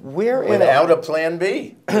deal. We're without a plan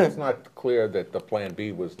B. It's not clear that the plan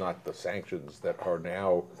B was not the sanctions that are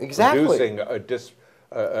now producing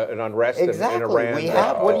an unrest in Iran. We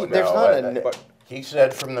have. There's not but he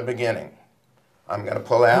said from the beginning, I'm going to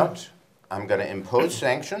pull out. I'm going to impose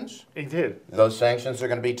sanctions. He did. Those sanctions are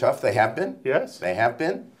going to be tough. They have been. Yes. They have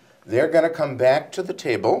been. They're going to come back to the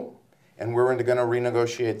table, and we're going to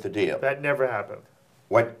renegotiate the deal. That never happened.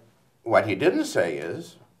 What he didn't say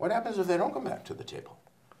is, what happens if they don't come back to the table?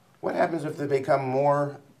 What happens if they become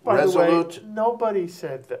more resolute? By the way, nobody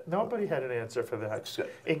said that. Nobody had an answer for that,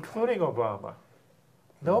 including Obama.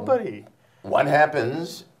 Nobody. What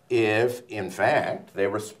happens if, in fact, they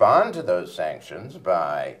respond to those sanctions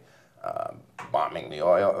by bombing the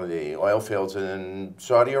oil fields in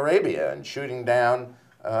Saudi Arabia and shooting down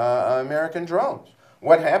American drones?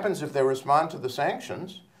 What happens if they respond to the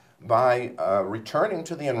sanctions by returning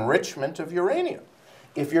to the enrichment of uranium?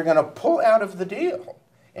 If you're going to pull out of the deal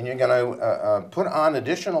and you're going to put on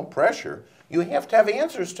additional pressure, you have to have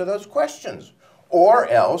answers to those questions. Or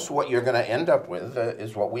else what you're going to end up with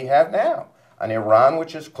is what we have now. An Iran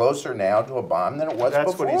which is closer now to a bomb than it was before.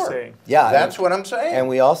 That's what he's saying. Yeah, that's what I'm saying. And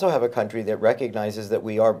we also have a country that recognizes that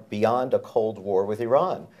we are beyond a Cold War with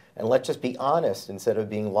Iran. And let's just be honest instead of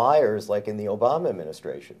being liars like in the Obama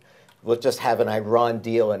administration. Let's just have an Iran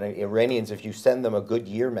deal, and Iranians, if you send them a good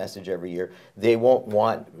year message every year, they won't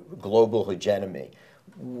want global hegemony.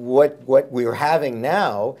 What we're having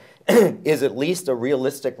now is at least a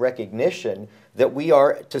realistic recognition that we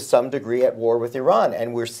are, to some degree, at war with Iran.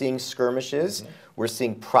 And we're seeing skirmishes. We're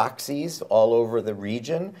seeing proxies all over the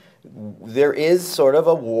region. There is sort of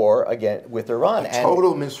a war again with Iran. A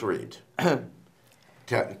total misread.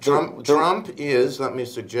 Trump is, let me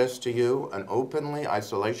suggest to you, an openly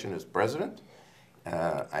isolationist president.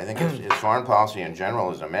 I think his foreign policy in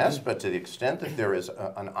general is a mess, but to the extent that there is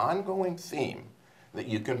an ongoing theme that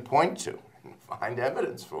you can point to and find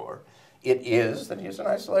evidence for, it is that he's an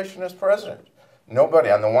isolationist president. Nobody,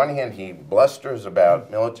 on the one hand, he blusters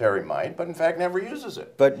about military might, but in fact never uses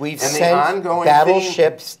it. But we've sent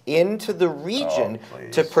battleships into the region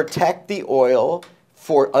to protect the oil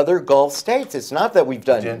for other Gulf states. It's not that we've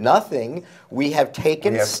done nothing. We have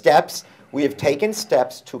taken steps. We have taken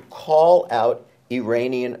steps to call out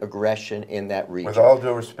Iranian aggression in that region. With all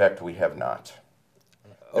due respect, we have not.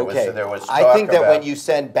 Okay, There was I talk think that when about- you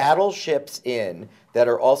send battleships in that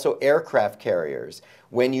are also aircraft carriers,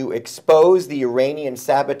 when you expose the Iranian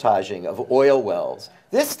sabotaging of oil wells,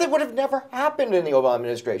 this thing would have never happened in the Obama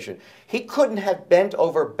administration. He couldn't have bent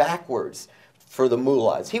over backwards for the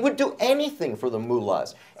mullahs. He would do anything for the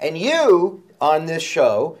mullahs. And you, on this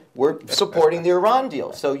show, were supporting the Iran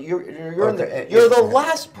deal. So you're the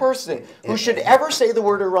last person who should ever say the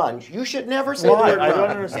word Iran. You should never say the word Iran. I don't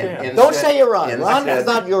understand. Don't say Iran. Iran is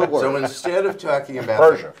not your word. So instead of talking about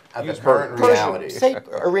Persia. the current Persia. reality, Say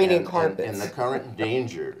Iranian and carpets. the current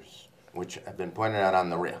dangers, which have been pointed out on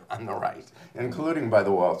the right, including by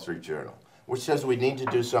the Wall Street Journal, which says we need to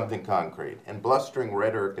do something concrete, and blustering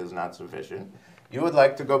rhetoric is not sufficient. You would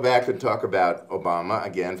like to go back and talk about Obama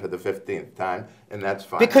again for the 15th time, and that's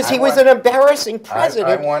fine. Because he was an embarrassing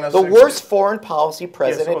president, the worst foreign policy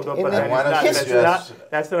president in the history.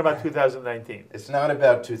 That's not about 2019. It's not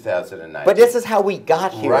about 2019. But this is how we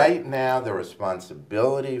got here. Right now, the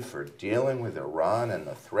responsibility for dealing with Iran and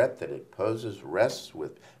the threat that it poses rests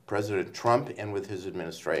with President Trump and with his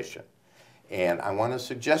administration. And I want to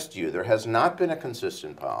suggest to you there has not been a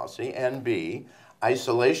consistent policy, and B,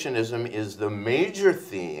 isolationism is the major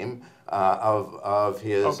theme of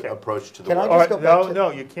his approach to the world. Can I just go back to...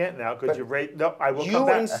 No, you can't now because you raised... No, I will come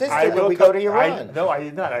back. You insisted that we go to Iran. No, I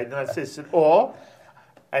did not. I did not insist at all.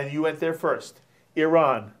 And you went there first.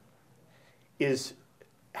 Iran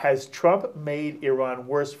has Trump made Iran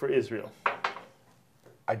worse for Israel?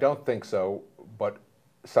 I don't think so, but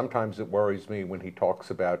sometimes it worries me when he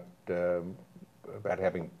talks about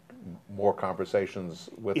having more conversations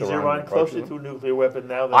with Iran. Is Iran closer to a nuclear weapon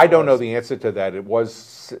now than I don't know the answer to that. It was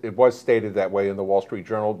stated that way in the Wall Street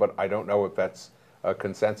Journal, but I don't know if that's a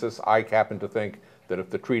consensus. I happen to think that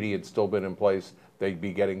if the treaty had still been in place, they'd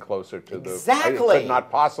be getting closer to Exactly. It could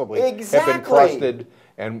not possibly have been trusted,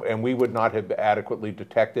 and we would not have adequately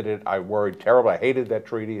detected it. I worried terribly. I hated that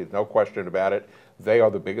treaty. There's no question about it. They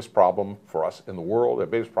are the biggest problem for us in the world, the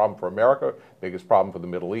biggest problem for America, biggest problem for the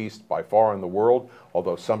Middle East by far in the world,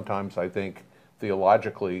 although sometimes I think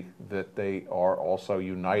theologically that they are also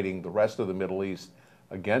uniting the rest of the Middle East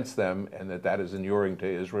against them, and that is inuring to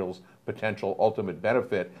Israel's potential ultimate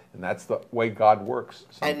benefit, and that's the way God works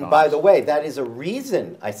sometimes. And by the way, that is a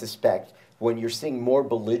reason, I suspect, when you're seeing more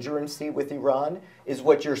belligerency with Iran, is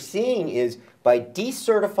what you're seeing is by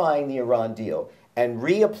decertifying the Iran deal and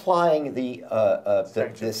reapplying the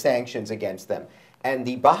sanctions against them, and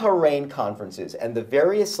the Bahrain conferences and the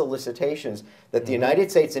various solicitations that the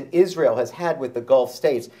United States and Israel has had with the Gulf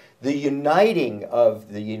states, the uniting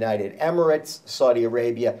of the United Emirates, Saudi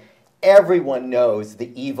Arabia, everyone knows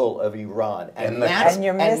the evil of Iran. And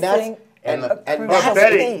you're missing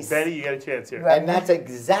Betty, you got a chance here. And that's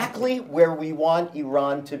exactly where we want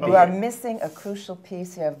Iran to be. You are missing a crucial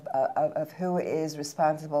piece here of who is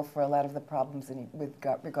responsible for a lot of the problems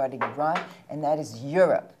regarding Iran, and that is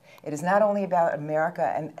Europe. It is not only about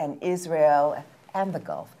America and Israel and the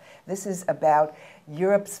Gulf. This is about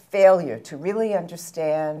Europe's failure to really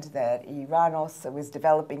understand that Iran also is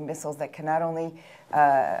developing missiles that can not only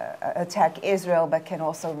attack Israel, but can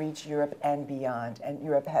also reach Europe and beyond. And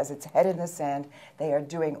Europe has its head in the sand. They are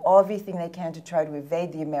doing everything they can to try to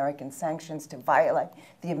evade the American sanctions, to violate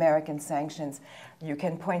the American sanctions. You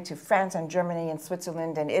can point to France and Germany and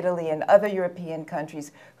Switzerland and Italy and other European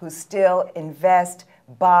countries who still invest,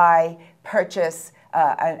 buy, purchase,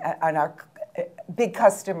 and are big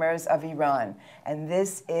customers of Iran. And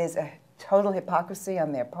this is a total hypocrisy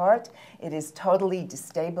on their part. It is totally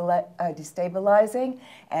destabilizing,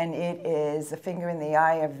 and it is a finger in the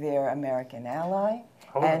eye of their American ally.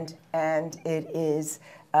 And it is,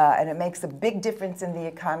 and it makes a big difference in the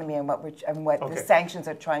economy and what the sanctions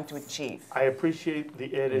are trying to achieve. I appreciate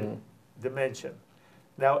the added dimension.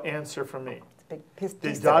 Now answer for me.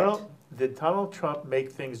 Did Donald Trump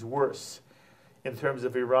make things worse in terms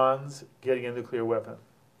of Iran's getting a nuclear weapon?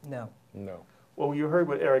 No. No. Well, you heard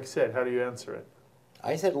what Eric said. How do you answer it?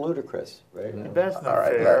 I said ludicrous, right? That's not All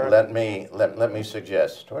right, fair. let me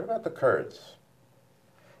suggest. What about the Kurds?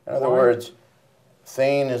 In other words,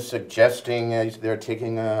 Thane is suggesting they're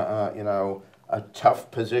taking a tough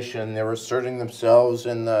position. They're asserting themselves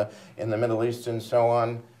in the Middle East and so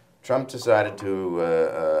on. Trump decided to.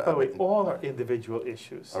 By the way, all are individual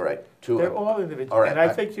issues. All right. They're all individual. All right, and I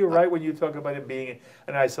think you're right when you talk about him being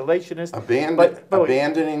an isolationist.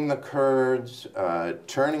 Abandoning the Kurds,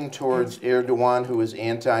 turning towards Erdogan, who is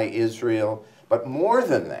anti-Israel. But more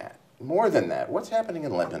than that, what's happening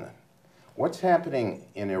in Lebanon? What's happening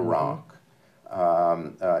in Iraq?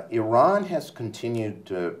 Iran has continued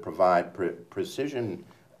to provide precision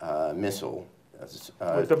missile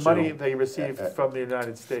with the money they received from the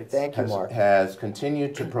United States. Thank you, Mark. Has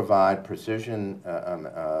continued to provide precision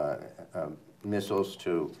missiles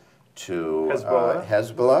to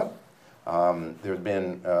Hezbollah. There have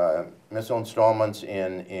been missile installments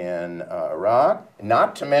in Iraq,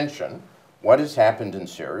 not to mention what has happened in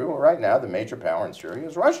Syria. Well, right now, the major power in Syria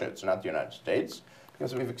is Russia. It's not the United States,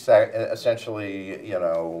 because we've essentially, you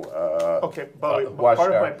know, washed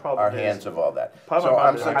our hands of all that. So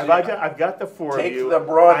I've got the four of you. Take the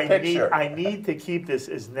broad picture. I need to keep this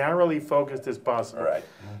as narrowly focused as possible. Right.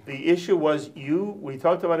 The issue was we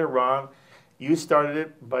talked about Iran. You started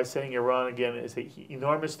it by saying Iran, again, is an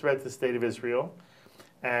enormous threat to the state of Israel.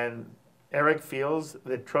 And Eric feels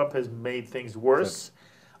that Trump has made things worse.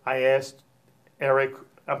 I asked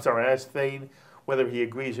Thane whether he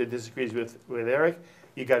agrees or disagrees with Eric.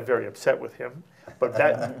 You got very upset with him. But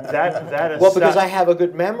that well, because I have a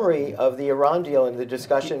good memory of the Iran deal and the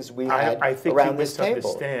discussions we had around this table. I think you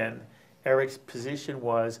misunderstand. Eric's position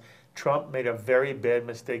was Trump made a very bad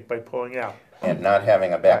mistake by pulling out. And not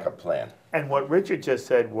having a backup plan. And what Richard just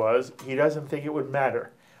said was he doesn't think it would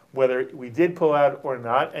matter whether we did pull out or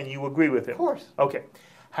not, and you agree with him. Of course. Okay.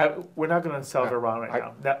 We're not going to solve Iran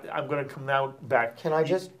right now. I'm going to come now back. Can I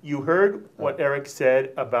just? You heard what Eric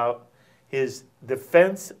said about his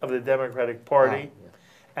defense of the Democratic Party,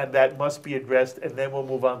 and that must be addressed, and then we'll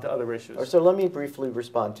move on to other issues. So let me briefly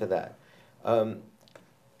respond to that.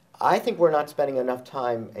 I think we're not spending enough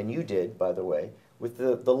time, and you did, by the way, with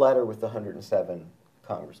the letter with the 107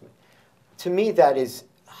 congressmen. To me, that is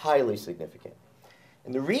highly significant.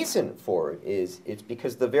 And the reason for it is it's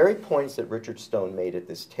because the very points that Richard Stone made at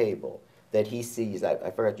this table, that he sees, I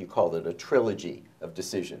forgot you called it, a trilogy of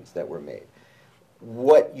decisions that were made.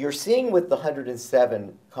 What you're seeing with the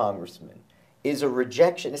 107 congressmen is a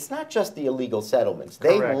rejection. It's not just the illegal settlements.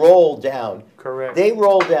 They roll down. Correct. They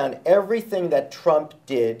roll down everything that Trump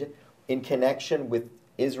did in connection with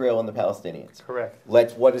Israel and the Palestinians. Correct.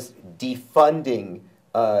 What is defunding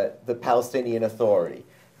the Palestinian Authority,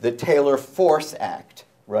 the Taylor Force Act,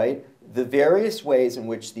 right? The various ways in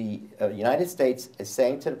which the United States is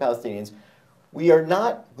saying to the Palestinians, we are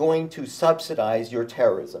not going to subsidize your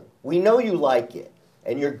terrorism. We know you like it,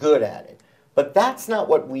 and you're good at it, but that's not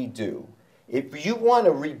what we do. If you want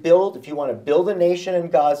to rebuild, if you want to build a nation in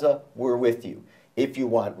Gaza, we're with you. If you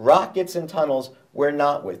want rockets and tunnels, we're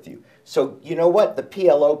not with you. So you know what? The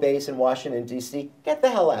PLO base in Washington, D.C., get the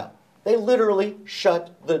hell out. They literally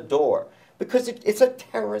shut the door because it's a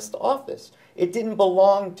terrorist office. It didn't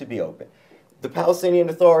belong to be open. The Palestinian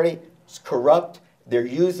Authority is corrupt. They're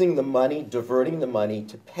using the money, diverting the money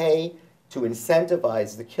to pay, to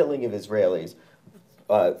incentivize the killing of Israelis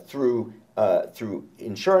through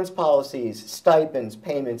insurance policies, stipends,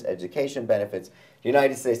 payments, education benefits. The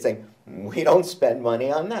United States saying, we don't spend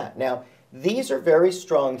money on that. Now, these are very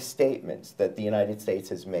strong statements that the United States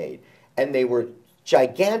has made, and they were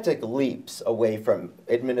gigantic leaps away from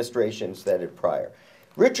administrations that had prior.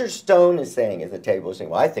 Richard Stone is saying at the table,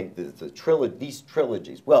 saying, well, I think these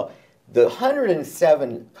trilogies, well, the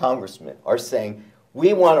 107 congressmen are saying,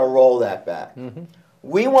 we want to roll that back. Mm-hmm.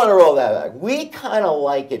 We want to roll that back. We kind of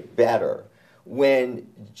like it better when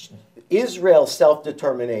Israel's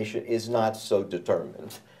self-determination is not so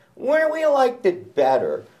determined. Where we liked it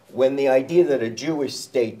better when the idea that a Jewish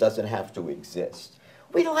state doesn't have to exist.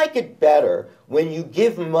 We like it better when you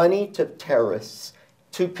give money to terrorists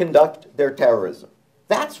to conduct their terrorism.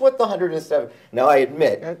 That's what the 107... Now, I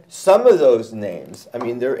admit, some of those names, I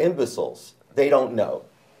mean, they're imbeciles. They don't know.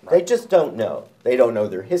 They just don't know. They don't know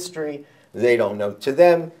their history. They don't know, to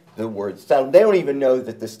them, the word settlement. They don't even know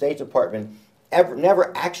that the State Department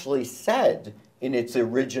never actually said in its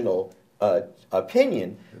original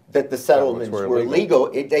opinion that the settlements were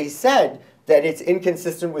illegal. They said that it's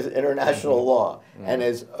inconsistent with international law. And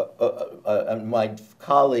as my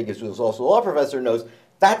colleague, who is also a law professor, knows,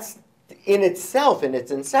 that's in itself, in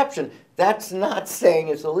its inception, that's not saying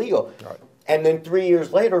it's illegal. Right. And then 3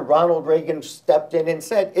 years later, Ronald Reagan stepped in and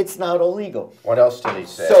said it's not illegal. What else did he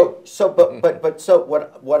say? So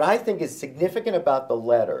what I think is significant about the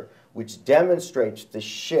letter, which demonstrates the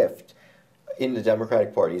shift in the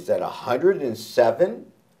Democratic Party, is that 107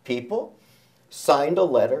 people signed a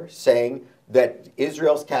letter saying that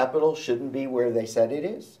Israel's capital shouldn't be where they said it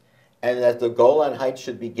is, and that the Golan Heights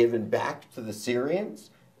should be given back to the Syrians,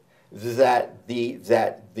 that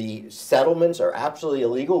the settlements are absolutely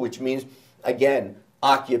illegal, which means, again,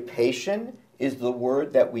 occupation is the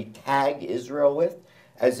word that we tag Israel with,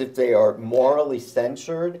 as if they are morally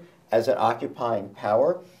censored as an occupying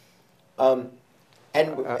power. And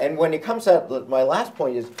when it comes to, my last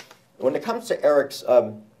point is, when it comes to Eric's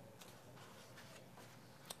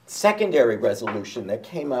secondary resolution that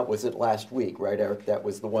came out, was it last week, right, Eric? That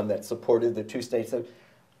was the one that supported the two states.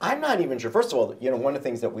 I'm not even sure. First of all, one of the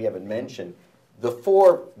things that we haven't mentioned, the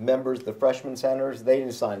 4 members, the freshman senators, they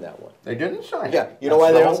didn't sign that one. They didn't sign it. Yeah, you know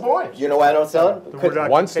why they don't? Point. You know why I don't sell it? The word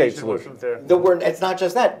one state occupation solution. wasn't there. The word, it's not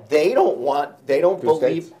just that. They don't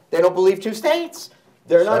believe 2 states.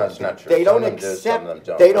 They're So not. that's not true. They don't Some of them do, some of them accept.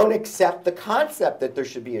 don't. They don't accept the concept that there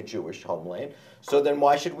should be a Jewish homeland. So then,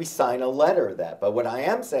 why should we sign a letter of that? But what I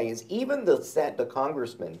am saying is, even the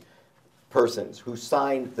congressmen, persons who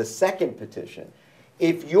signed the second petition,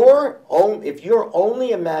 if your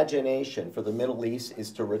only imagination for the Middle East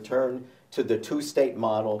is to return to the 2-state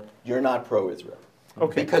model, you're not pro-Israel.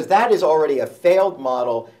 Okay. Because that is already a failed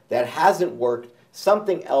model that hasn't worked.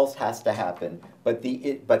 Something else has to happen. But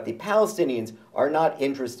the Palestinians are not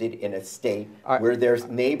interested in a state where they're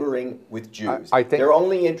neighboring with Jews. I think they're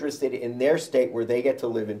only interested in their state where they get to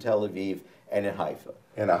live in Tel Aviv and in Haifa.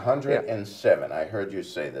 In 107, I heard you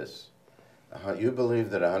say this. You believe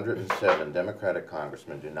that 107 Democratic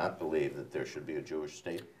congressmen do not believe that there should be a Jewish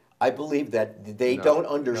state? I believe that they don't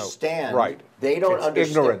understand. Right. They don't It's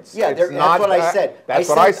understand. ignorance. Yeah, It's that's not what I that- said. that's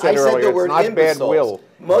what I said I earlier. said the It's word not bad imbeciles. will.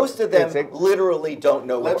 Most of them It's literally don't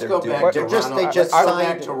know what Let's they're go doing. back to They just Ronald- signed. let's go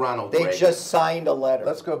back to Ronald They Reagan. just signed a letter.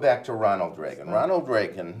 Let's go back to Ronald Reagan. Ronald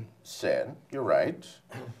Reagan said, you're right,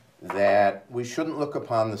 that we shouldn't look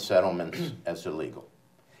upon the settlements as illegal.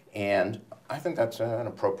 And I think that's an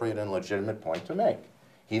appropriate and legitimate point to make.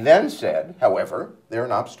 He then said, however, they're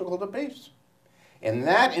an obstacle to peace. And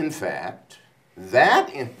that, in fact,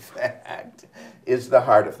 is the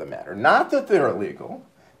heart of the matter. Not that they're illegal,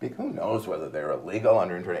 because who knows whether they're illegal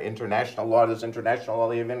under international law. Does international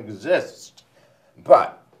law even exist?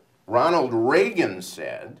 But Ronald Reagan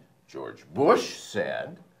said, George Bush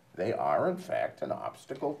said, they are, in fact, an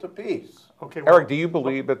obstacle to peace. Okay, Eric, do you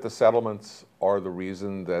believe that the settlements are the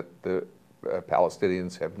reason that the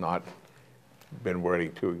Palestinians have not been ready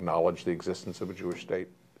to acknowledge the existence of a Jewish state?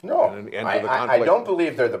 No, And an end to the I conflict? don't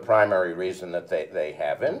believe they're the primary reason that they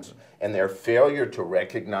haven't, and their failure to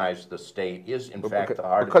recognize the state is, in fact, the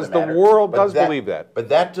heart of the matter. Because the world does believe that. But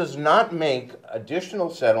that does not make additional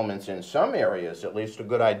settlements in some areas, at least, a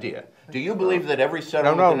good idea. Do you believe that every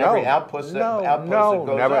settlement and every outpost that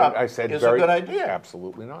goes up I said is a good idea?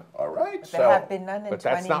 Absolutely not. All right, There have been none in But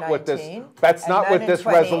that's 2019. not what this. That's not what this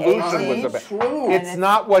resolution was about. True. It's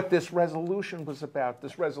not what this resolution was about.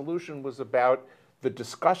 This resolution was about the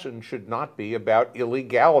discussion should not be about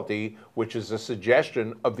illegality, which is a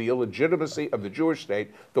suggestion of the illegitimacy of the Jewish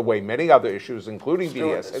state, the way many other issues, including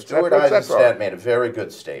BDS, et Stuart cetera, et Eisenstadt cetera. made a very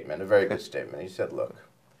good statement, He said, look,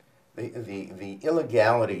 the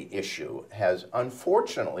illegality issue has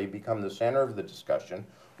unfortunately become the center of the discussion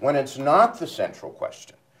when it's not the central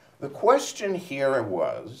question. The question here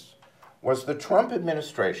was the Trump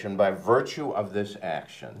administration, by virtue of this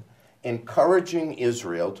action, encouraging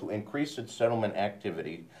Israel to increase its settlement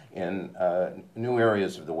activity in new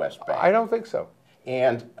areas of the West Bank? I don't think so.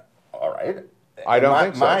 And, all right. I don't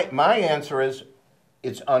think so. My answer is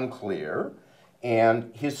it's unclear. And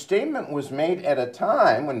his statement was made at a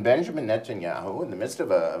time when Benjamin Netanyahu, in the midst of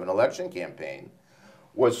an election campaign,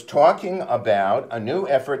 was talking about a new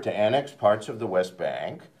effort to annex parts of the West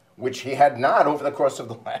Bank, which he had not, over the course of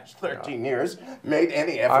the last 13 years, made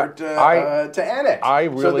any effort to annex.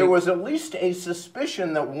 So there was at least a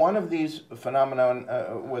suspicion that one of these phenomenon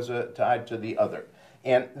was tied to the other.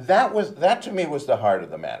 And that to me was the heart of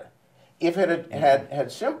the matter. If it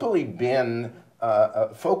had simply been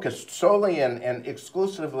focused solely and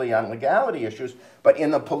exclusively on legality issues, but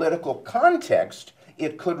in the political context,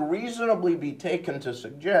 it could reasonably be taken to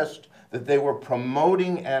suggest that they were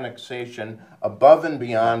promoting annexation above and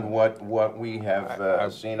beyond what we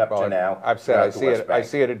have seen up to now. I've said I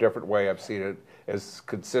see it a different way. I've seen it as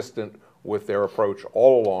consistent with their approach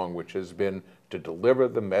all along, which has been to deliver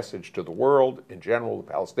the message to the world in general,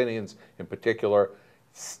 the Palestinians in particular.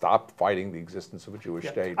 Stop fighting the existence of a Jewish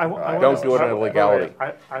state. Don't do it in illegality.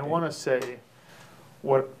 I want to say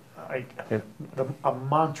a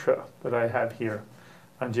mantra that I have here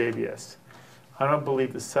on JBS. I don't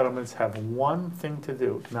believe the settlements have one thing to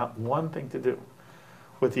do, not one thing to do,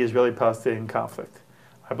 with the Israeli-Palestinian conflict.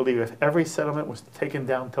 I believe if every settlement was taken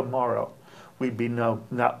down tomorrow, we'd be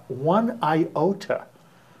not one iota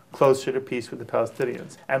closer to peace with the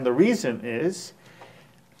Palestinians. And the reason is,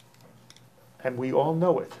 and we all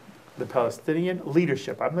know it, the Palestinian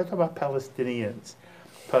leadership, I'm not talking about Palestinians,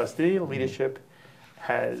 Palestinian leadership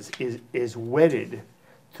is wedded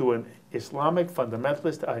to an Islamic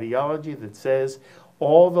fundamentalist ideology that says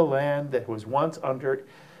all the land that was once under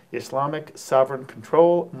Islamic sovereign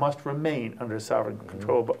control must remain under sovereign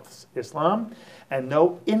control of Islam, and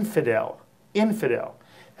no infidel,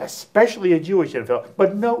 especially a Jewish infidel,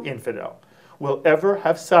 but no infidel, will ever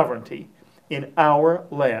have sovereignty in our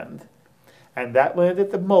land. And that land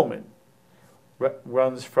at the moment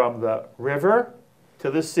runs from the river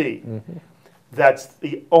to the sea. That's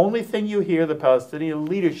the only thing you hear the Palestinian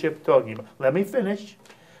leadership talking about. Let me finish.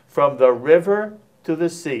 From the river to the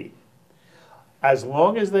sea. As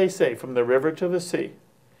long as they say from the river to the sea,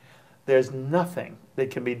 there's nothing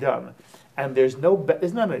that can be done. And there's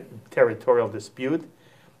not a territorial dispute.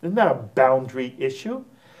 There's not a boundary issue.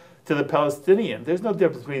 To the Palestinian, there's no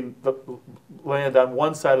difference between the land on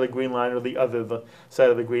one side of the Green Line or the other side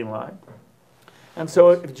of the Green Line. And so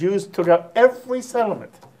if Jews took out every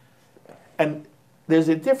settlement, and there's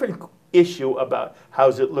a different issue about how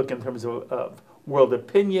does it look in terms of world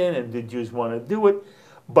opinion and do Jews want to do it,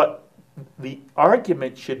 but the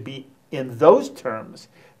argument should be in those terms,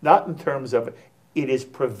 not in terms of it is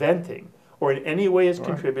preventing or in any way is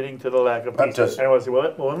contributing to the lack of peace. And I want to say,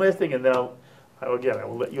 well, one last thing, and then I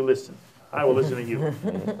will let you listen. I will listen to you.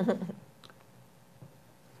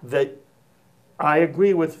 That I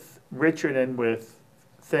agree with Richard and with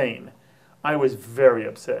Thane. I was very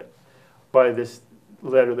upset by this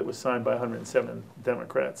letter that was signed by 107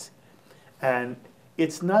 Democrats. And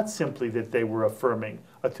it's not simply that they were affirming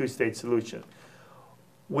a two-state solution,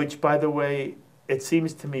 which, by the way, it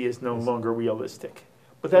seems to me is no longer realistic.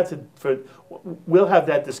 But we'll have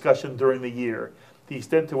that discussion during the year, the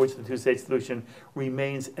extent to which the two-state solution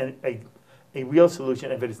remains a real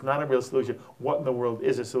solution. If it is not a real solution, what in the world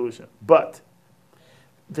is a solution? But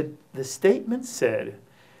the statement said,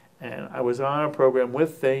 and I was on a program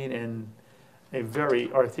with Thane and a very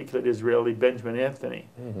articulate Israeli, Benjamin Anthony,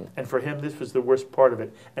 and for him this was the worst part of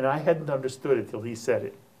it, and I hadn't understood it till he said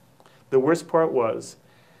it. The worst part was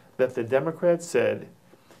that the Democrats said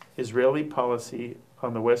Israeli policy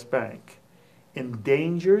on the West Bank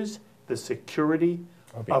endangers the security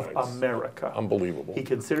of America. Unbelievable. He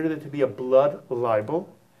considered it to be a blood libel,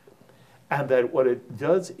 and that what it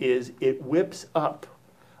does is it whips up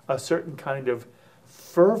a certain kind of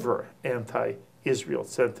fervor anti-Israel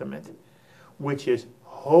sentiment, which is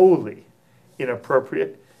wholly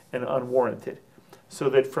inappropriate and unwarranted. So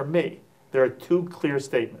that for me, there are two clear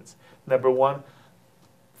statements. Number one,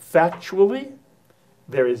 factually,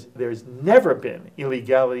 there's never been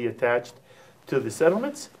illegality attached to the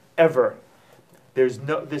settlements, ever.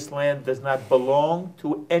 This land does not belong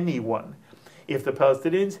to anyone. If the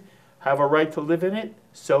Palestinians have a right to live in it,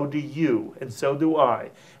 so do you, and so do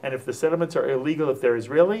I. And if the settlements are illegal, if they're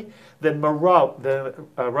Israeli, then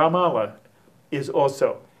Ramallah is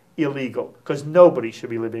also illegal, because nobody should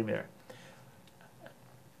be living there.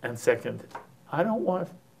 And second, I don't want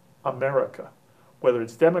America, whether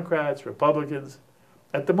it's Democrats, Republicans,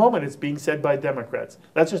 at the moment it's being said by Democrats.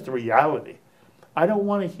 That's just the reality. I don't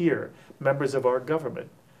want to hear members of our government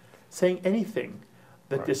saying anything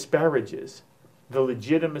that disparages the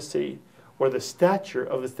legitimacy or the stature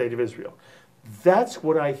of the State of Israel. That's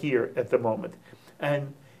what I hear at the moment.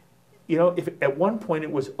 And, you know, if at one point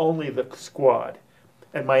it was only the squad,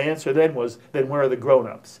 and my answer then was, then where are the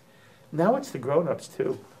grown-ups? Now it's the grown-ups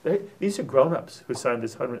too. These are grown-ups who signed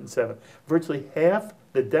this 107. Virtually half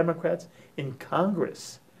the Democrats in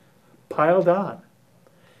Congress piled on.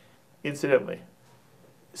 Incidentally,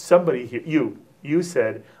 somebody here, you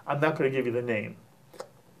said, I'm not going to give you the name.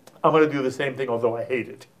 I'm going to do the same thing, although I hate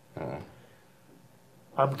it.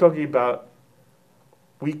 I'm talking about,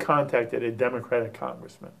 we contacted a Democratic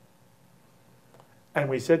congressman. And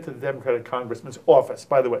we said to the Democratic congressman's office,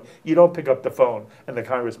 by the way, you don't pick up the phone and the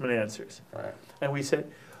congressman answers. Right. And we said,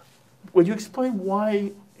 would you explain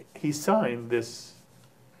why he signed this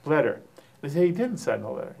letter? They said he didn't sign the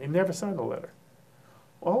letter. He never signed the letter.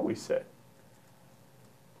 All we said,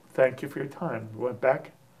 thank you for your time. We went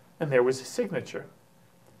back, and there was his signature.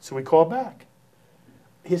 So we called back.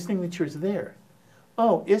 His signature is there.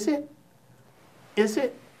 Oh, is it? Is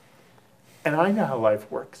it? And I know how life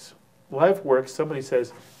works. Life works, somebody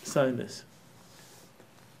says, sign this.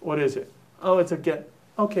 What is it? Oh, it's a get.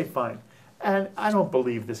 Okay, fine. And I don't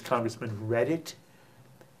believe this congressman read it.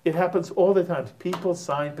 It happens all the time. People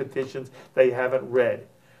sign petitions they haven't read.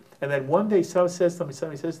 And then one day somebody says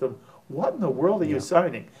to them, what in the world are you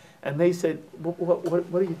signing? And they said, what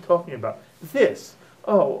are you talking about? This.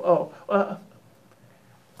 I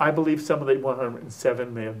believe some of the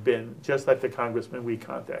 107 may have been just like the congressman we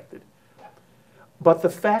contacted. But the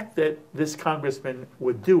fact that this congressman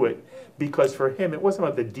would do it, because for him it wasn't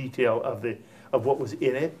about the detail of what was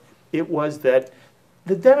in it, it was that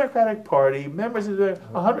The Democratic Party, members of the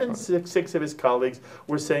 106 of his colleagues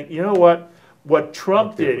were saying, you know what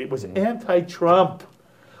Trump did, it was anti-Trump.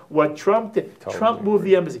 What Trump did, Trump moved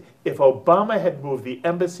the embassy. If Obama had moved the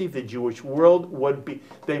embassy, the Jewish world would be,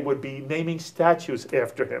 they would be naming statues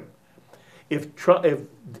after him. If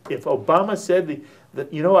Obama said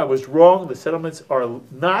that, you know, I was wrong, the settlements are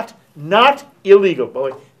not illegal.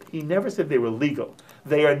 But he never said they were legal.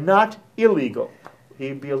 They are not illegal.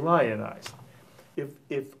 He'd be lionized. If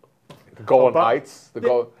The Golan Heights,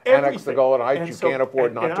 annex the Golan Heights, you can't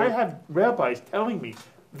afford not to. And I have rabbis telling me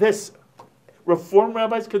this, Reform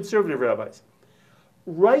rabbis, conservative rabbis,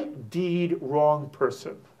 right deed, wrong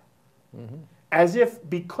person. As if,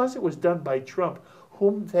 because it was done by Trump,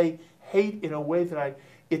 whom they hate in a way that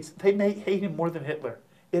they may hate him more than Hitler.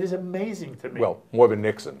 It is amazing to me. Well, more than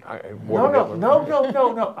Nixon.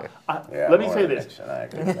 No. Let me say this. Nixon, I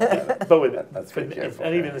agree with that. But with Let's be it's careful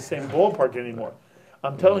not here. even in the same ballpark anymore.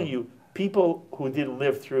 I'm telling you, people who didn't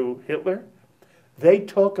live through Hitler, they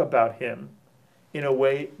talk about him in a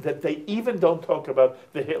way that they even don't talk about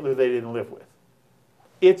the Hitler they didn't live with.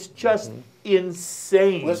 It's just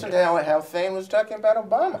insane. Listen to how Thane was talking about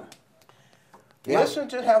Obama. Yeah. Listen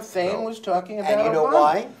to how Thane was talking about Obama. And you know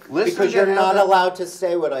why? Listen Because to you're how not allowed to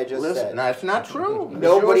say what I just Listen, said. no, it's not true. The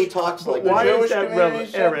Nobody Jewish- talks like Why that. is Jewish that community relevant,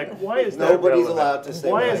 said- Eric? Why is that Nobody's relevant? allowed to say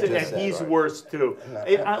Why what I is it? just And said, he's right? worse too.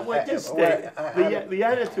 The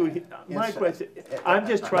attitude. My Yes, question. I'm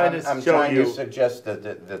just trying to I'm show trying you. to suggest that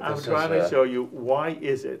this I'm is trying to show you why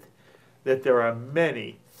is it that there are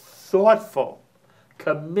many thoughtful,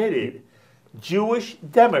 committed Jewish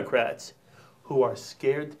Democrats who are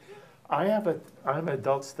scared. I'm an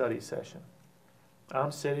adult study session.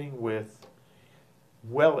 I'm sitting with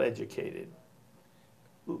well-educated,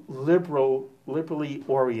 liberally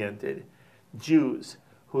oriented Jews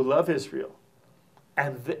who love Israel,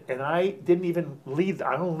 and I didn't even lead.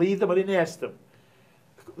 I don't lead them. I didn't ask them.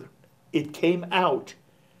 It came out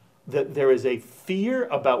that there is a fear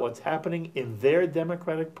about what's happening in their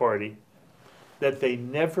Democratic Party that they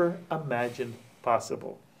never imagined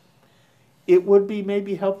possible. It would be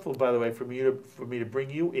maybe helpful, by the way, for me to bring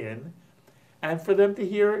you in and for them to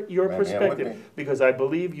hear your Maybe it would perspective, be. because I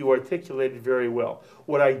believe you articulated very well.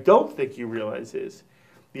 What I don't think you realize is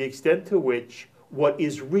the extent to which what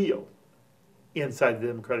is real inside the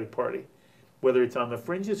Democratic Party, whether it's on the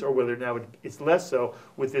fringes or whether now it's less so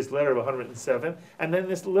with this letter of 107, and then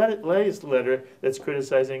this latest letter that's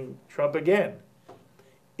criticizing Trump again.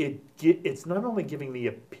 It's not only giving the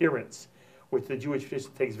appearance, which the Jewish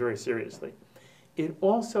tradition takes very seriously, it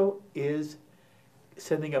also is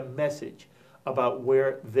sending a message about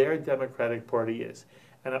where their Democratic Party is.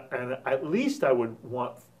 And at least I would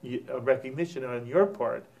want a recognition on your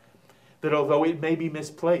part that although it may be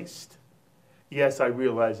misplaced, yes, I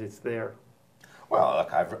realize it's there. Well,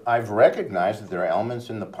 look, I've recognized that there are elements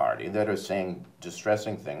in the party that are saying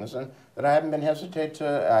distressing things, and that I haven't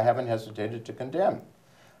hesitated to condemn.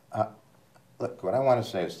 Look, what I want to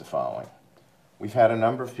say is the following: we've had a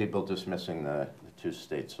number of people dismissing the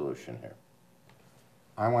two-state solution here.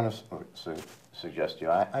 I want to suggest to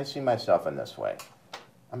you, I see myself in this way.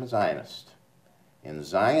 I'm a Zionist, and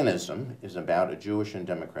Zionism is about a Jewish and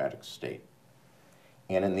democratic state.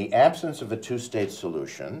 And in the absence of a two-state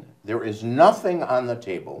solution, there is nothing on the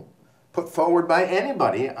table put forward by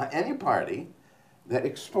anybody, any party, that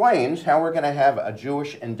explains how we're going to have a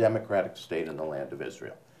Jewish and democratic state in the land of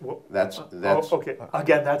Israel. Well, That's okay.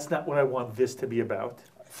 Again, that's not what I want this to be about.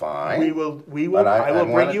 fine. We will. But I will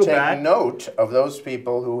bring you take back. note of those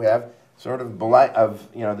people who have sort of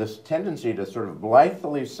this tendency to sort of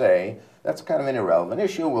blithely say that's kind of an irrelevant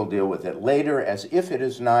issue. We'll deal with it later, as if it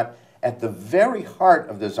is not at the very heart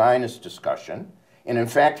of the Zionist discussion, and in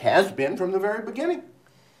fact has been from the very beginning.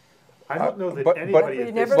 I don't know that but- anybody. You're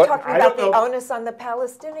is never this- talking I about don't the know- onus on the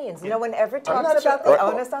Palestinians. No one ever not talks about saying- the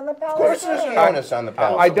onus on the Of course there's Palestinians. an onus on the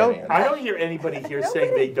Palestinians. I don't hear anybody here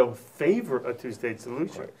saying they don't favor a two-state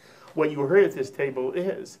solution. What you heard at this table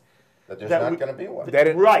is But there's that not we- going to be one. That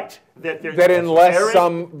it- right that there's That a unless very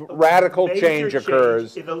some radical major change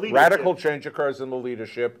occurs, in the leadership. radical change occurs in the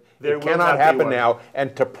leadership, There it will cannot not be happen one. now.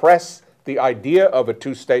 And to press the idea of a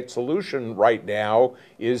two-state solution right now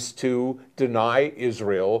is to deny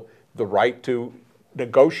Israel the right to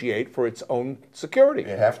negotiate for its own security.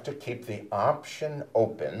 You have to keep the option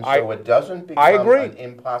open so it doesn't become I agree. an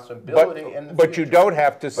impossibility in the But you future. don't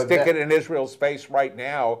have to But stick that- it in Israel's face right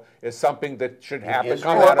now as something that should happen.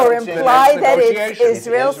 Israel Come out of Or its imply that it's negotiation.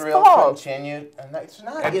 Israel's Israel fault. continued, and it's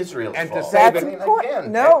not Israel's and to fault. say That's that- important.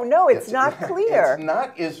 Again, No, it's not clear. It's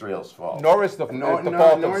not Israel's fault. Nor is the Nor fault of did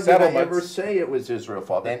I ever settlements. say it was Israel's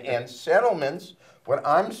fault. And settlements, what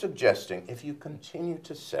I'm suggesting, if you continue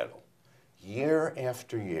to settle year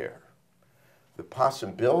after year, the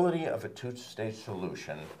possibility of a two-state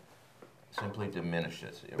solution simply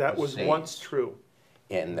diminishes. It That was recedes. once true.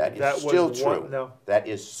 And that is That was still one- true. no. That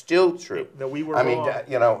is still true. No, we were I mean, wrong.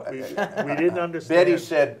 you know, We didn't understand. Betty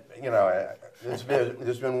said, you know, there's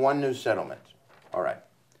been one new settlement. All right.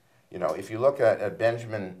 You know, if you look at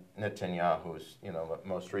Benjamin Netanyahu's, you know,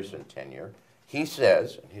 most recent tenure, he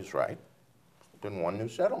says, and he's right, there's been one new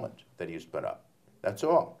settlement that he's put up. That's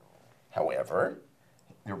all. However,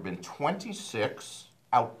 there have been 26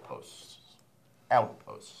 outposts.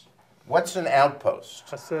 Outposts. What's an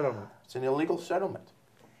outpost? A settlement. It's an illegal settlement.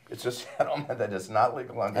 It's a settlement that is not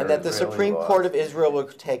legal under And that the Israeli Supreme law. Court of Israel will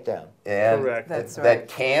take down. And Correct. That's that right.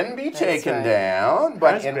 can be That's taken right. down,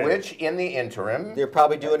 but Has in been. which, in the interim, They're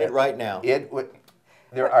probably doing it right now.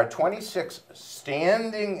 there are 26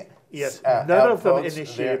 standing Yes, none of them outposts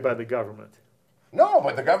initiated there. by the government. No,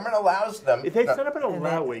 but the government allows them. It's not about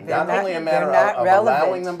allowing. They're Not not- only a matter they're not of relevant.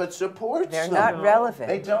 allowing them, but supports They're them. not No. relevant.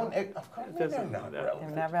 They don't. Of course, they're doesn't- not they're relevant.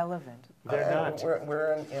 They're not relevant. They're not.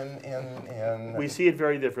 We're in We see it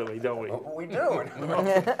very differently, don't we? We do.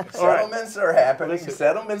 Settlements are happening. Listen,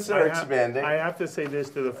 Settlements are expanding. I have to say this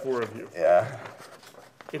to the four of you. Yeah.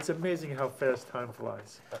 It's amazing how fast time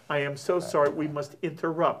flies. I am so sorry. We must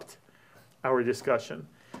interrupt our discussion.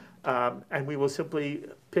 And we will simply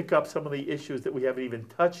pick up some of the issues that we haven't even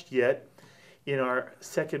touched yet in our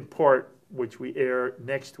second part, which we air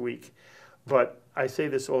next week. But I say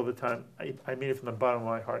this all the time. I mean it from the bottom of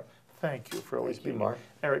my heart. Thank you for always Thank you, being Mark.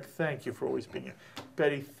 here. Eric, thank you for always being here.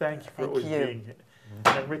 Betty, thank you for Thank always you. being here.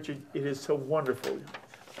 And Richard, it is so wonderful.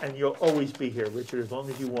 And you'll always be here, Richard, as long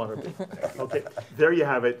as you want to be. Okay, there you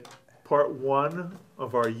have it. Part one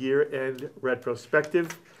of our year-end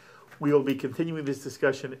retrospective. We will be continuing this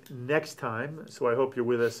discussion next time, so I hope you're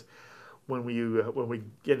with us when we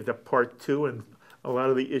get into part two and a lot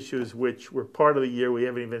of the issues which were part of the year we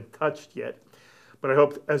haven't even touched yet. But I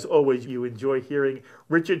hope, as always, you enjoy hearing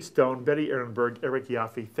Richard Stone, Betty Ehrenberg, Eric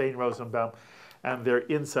Yoffie, Thane Rosenbaum, and their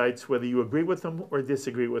insights, whether you agree with them or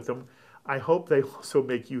disagree with them. I hope they also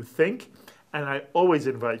make you think, and I always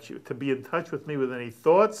invite you to be in touch with me with any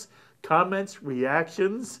thoughts, comments,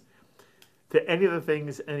 reactions to any of the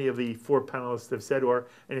things any of the four panelists have said or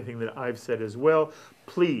anything that I've said as well.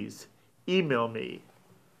 Please email me,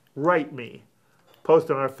 write me,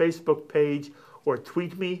 post on our Facebook page, or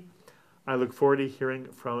tweet me. I look forward to hearing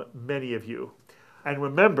from many of you. And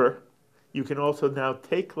remember, you can also now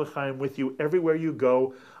take L'chaim with you everywhere you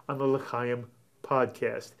go on the L'chaim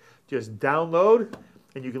podcast. Just download,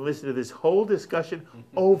 and you can listen to this whole discussion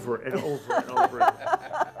over and over and over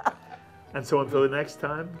again. And so until the next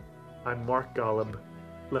time, I'm Mark Golub.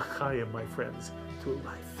 L'chaim, my friends, to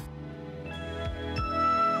life.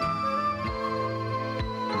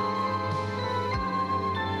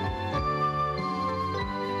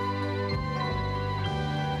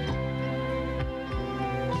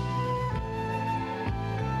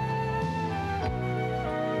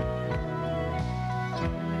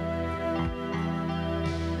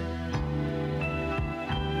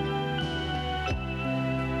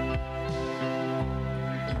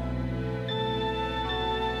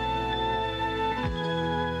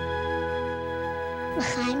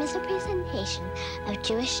 L'chaim is a presentation of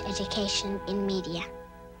Jewish education in media.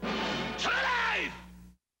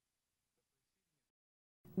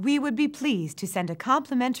 We would be pleased to send a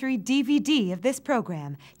complimentary DVD of this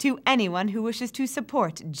program to anyone who wishes to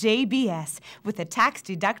support JBS with a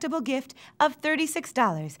tax-deductible gift of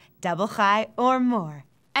 $36, double chai or more.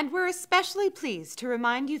 And we're especially pleased to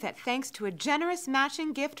remind you that thanks to a generous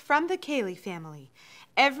matching gift from the Cayley family,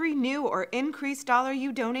 every new or increased dollar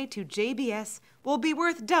you donate to JBS will be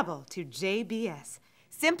worth double to JBS.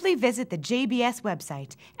 Simply visit the JBS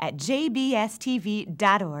website at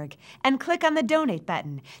jbstv.org and click on the Donate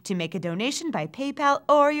button to make a donation by PayPal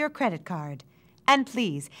or your credit card. And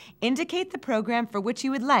please, indicate the program for which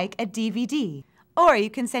you would like a DVD. Or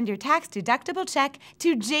you can send your tax-deductible check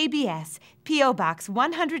to JBS, P.O. Box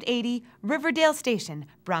 180, Riverdale Station,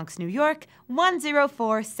 Bronx, New York,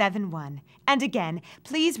 10471. And again,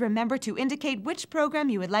 please remember to indicate which program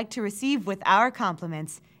you would like to receive with our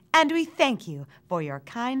compliments. And we thank you for your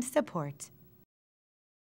kind support.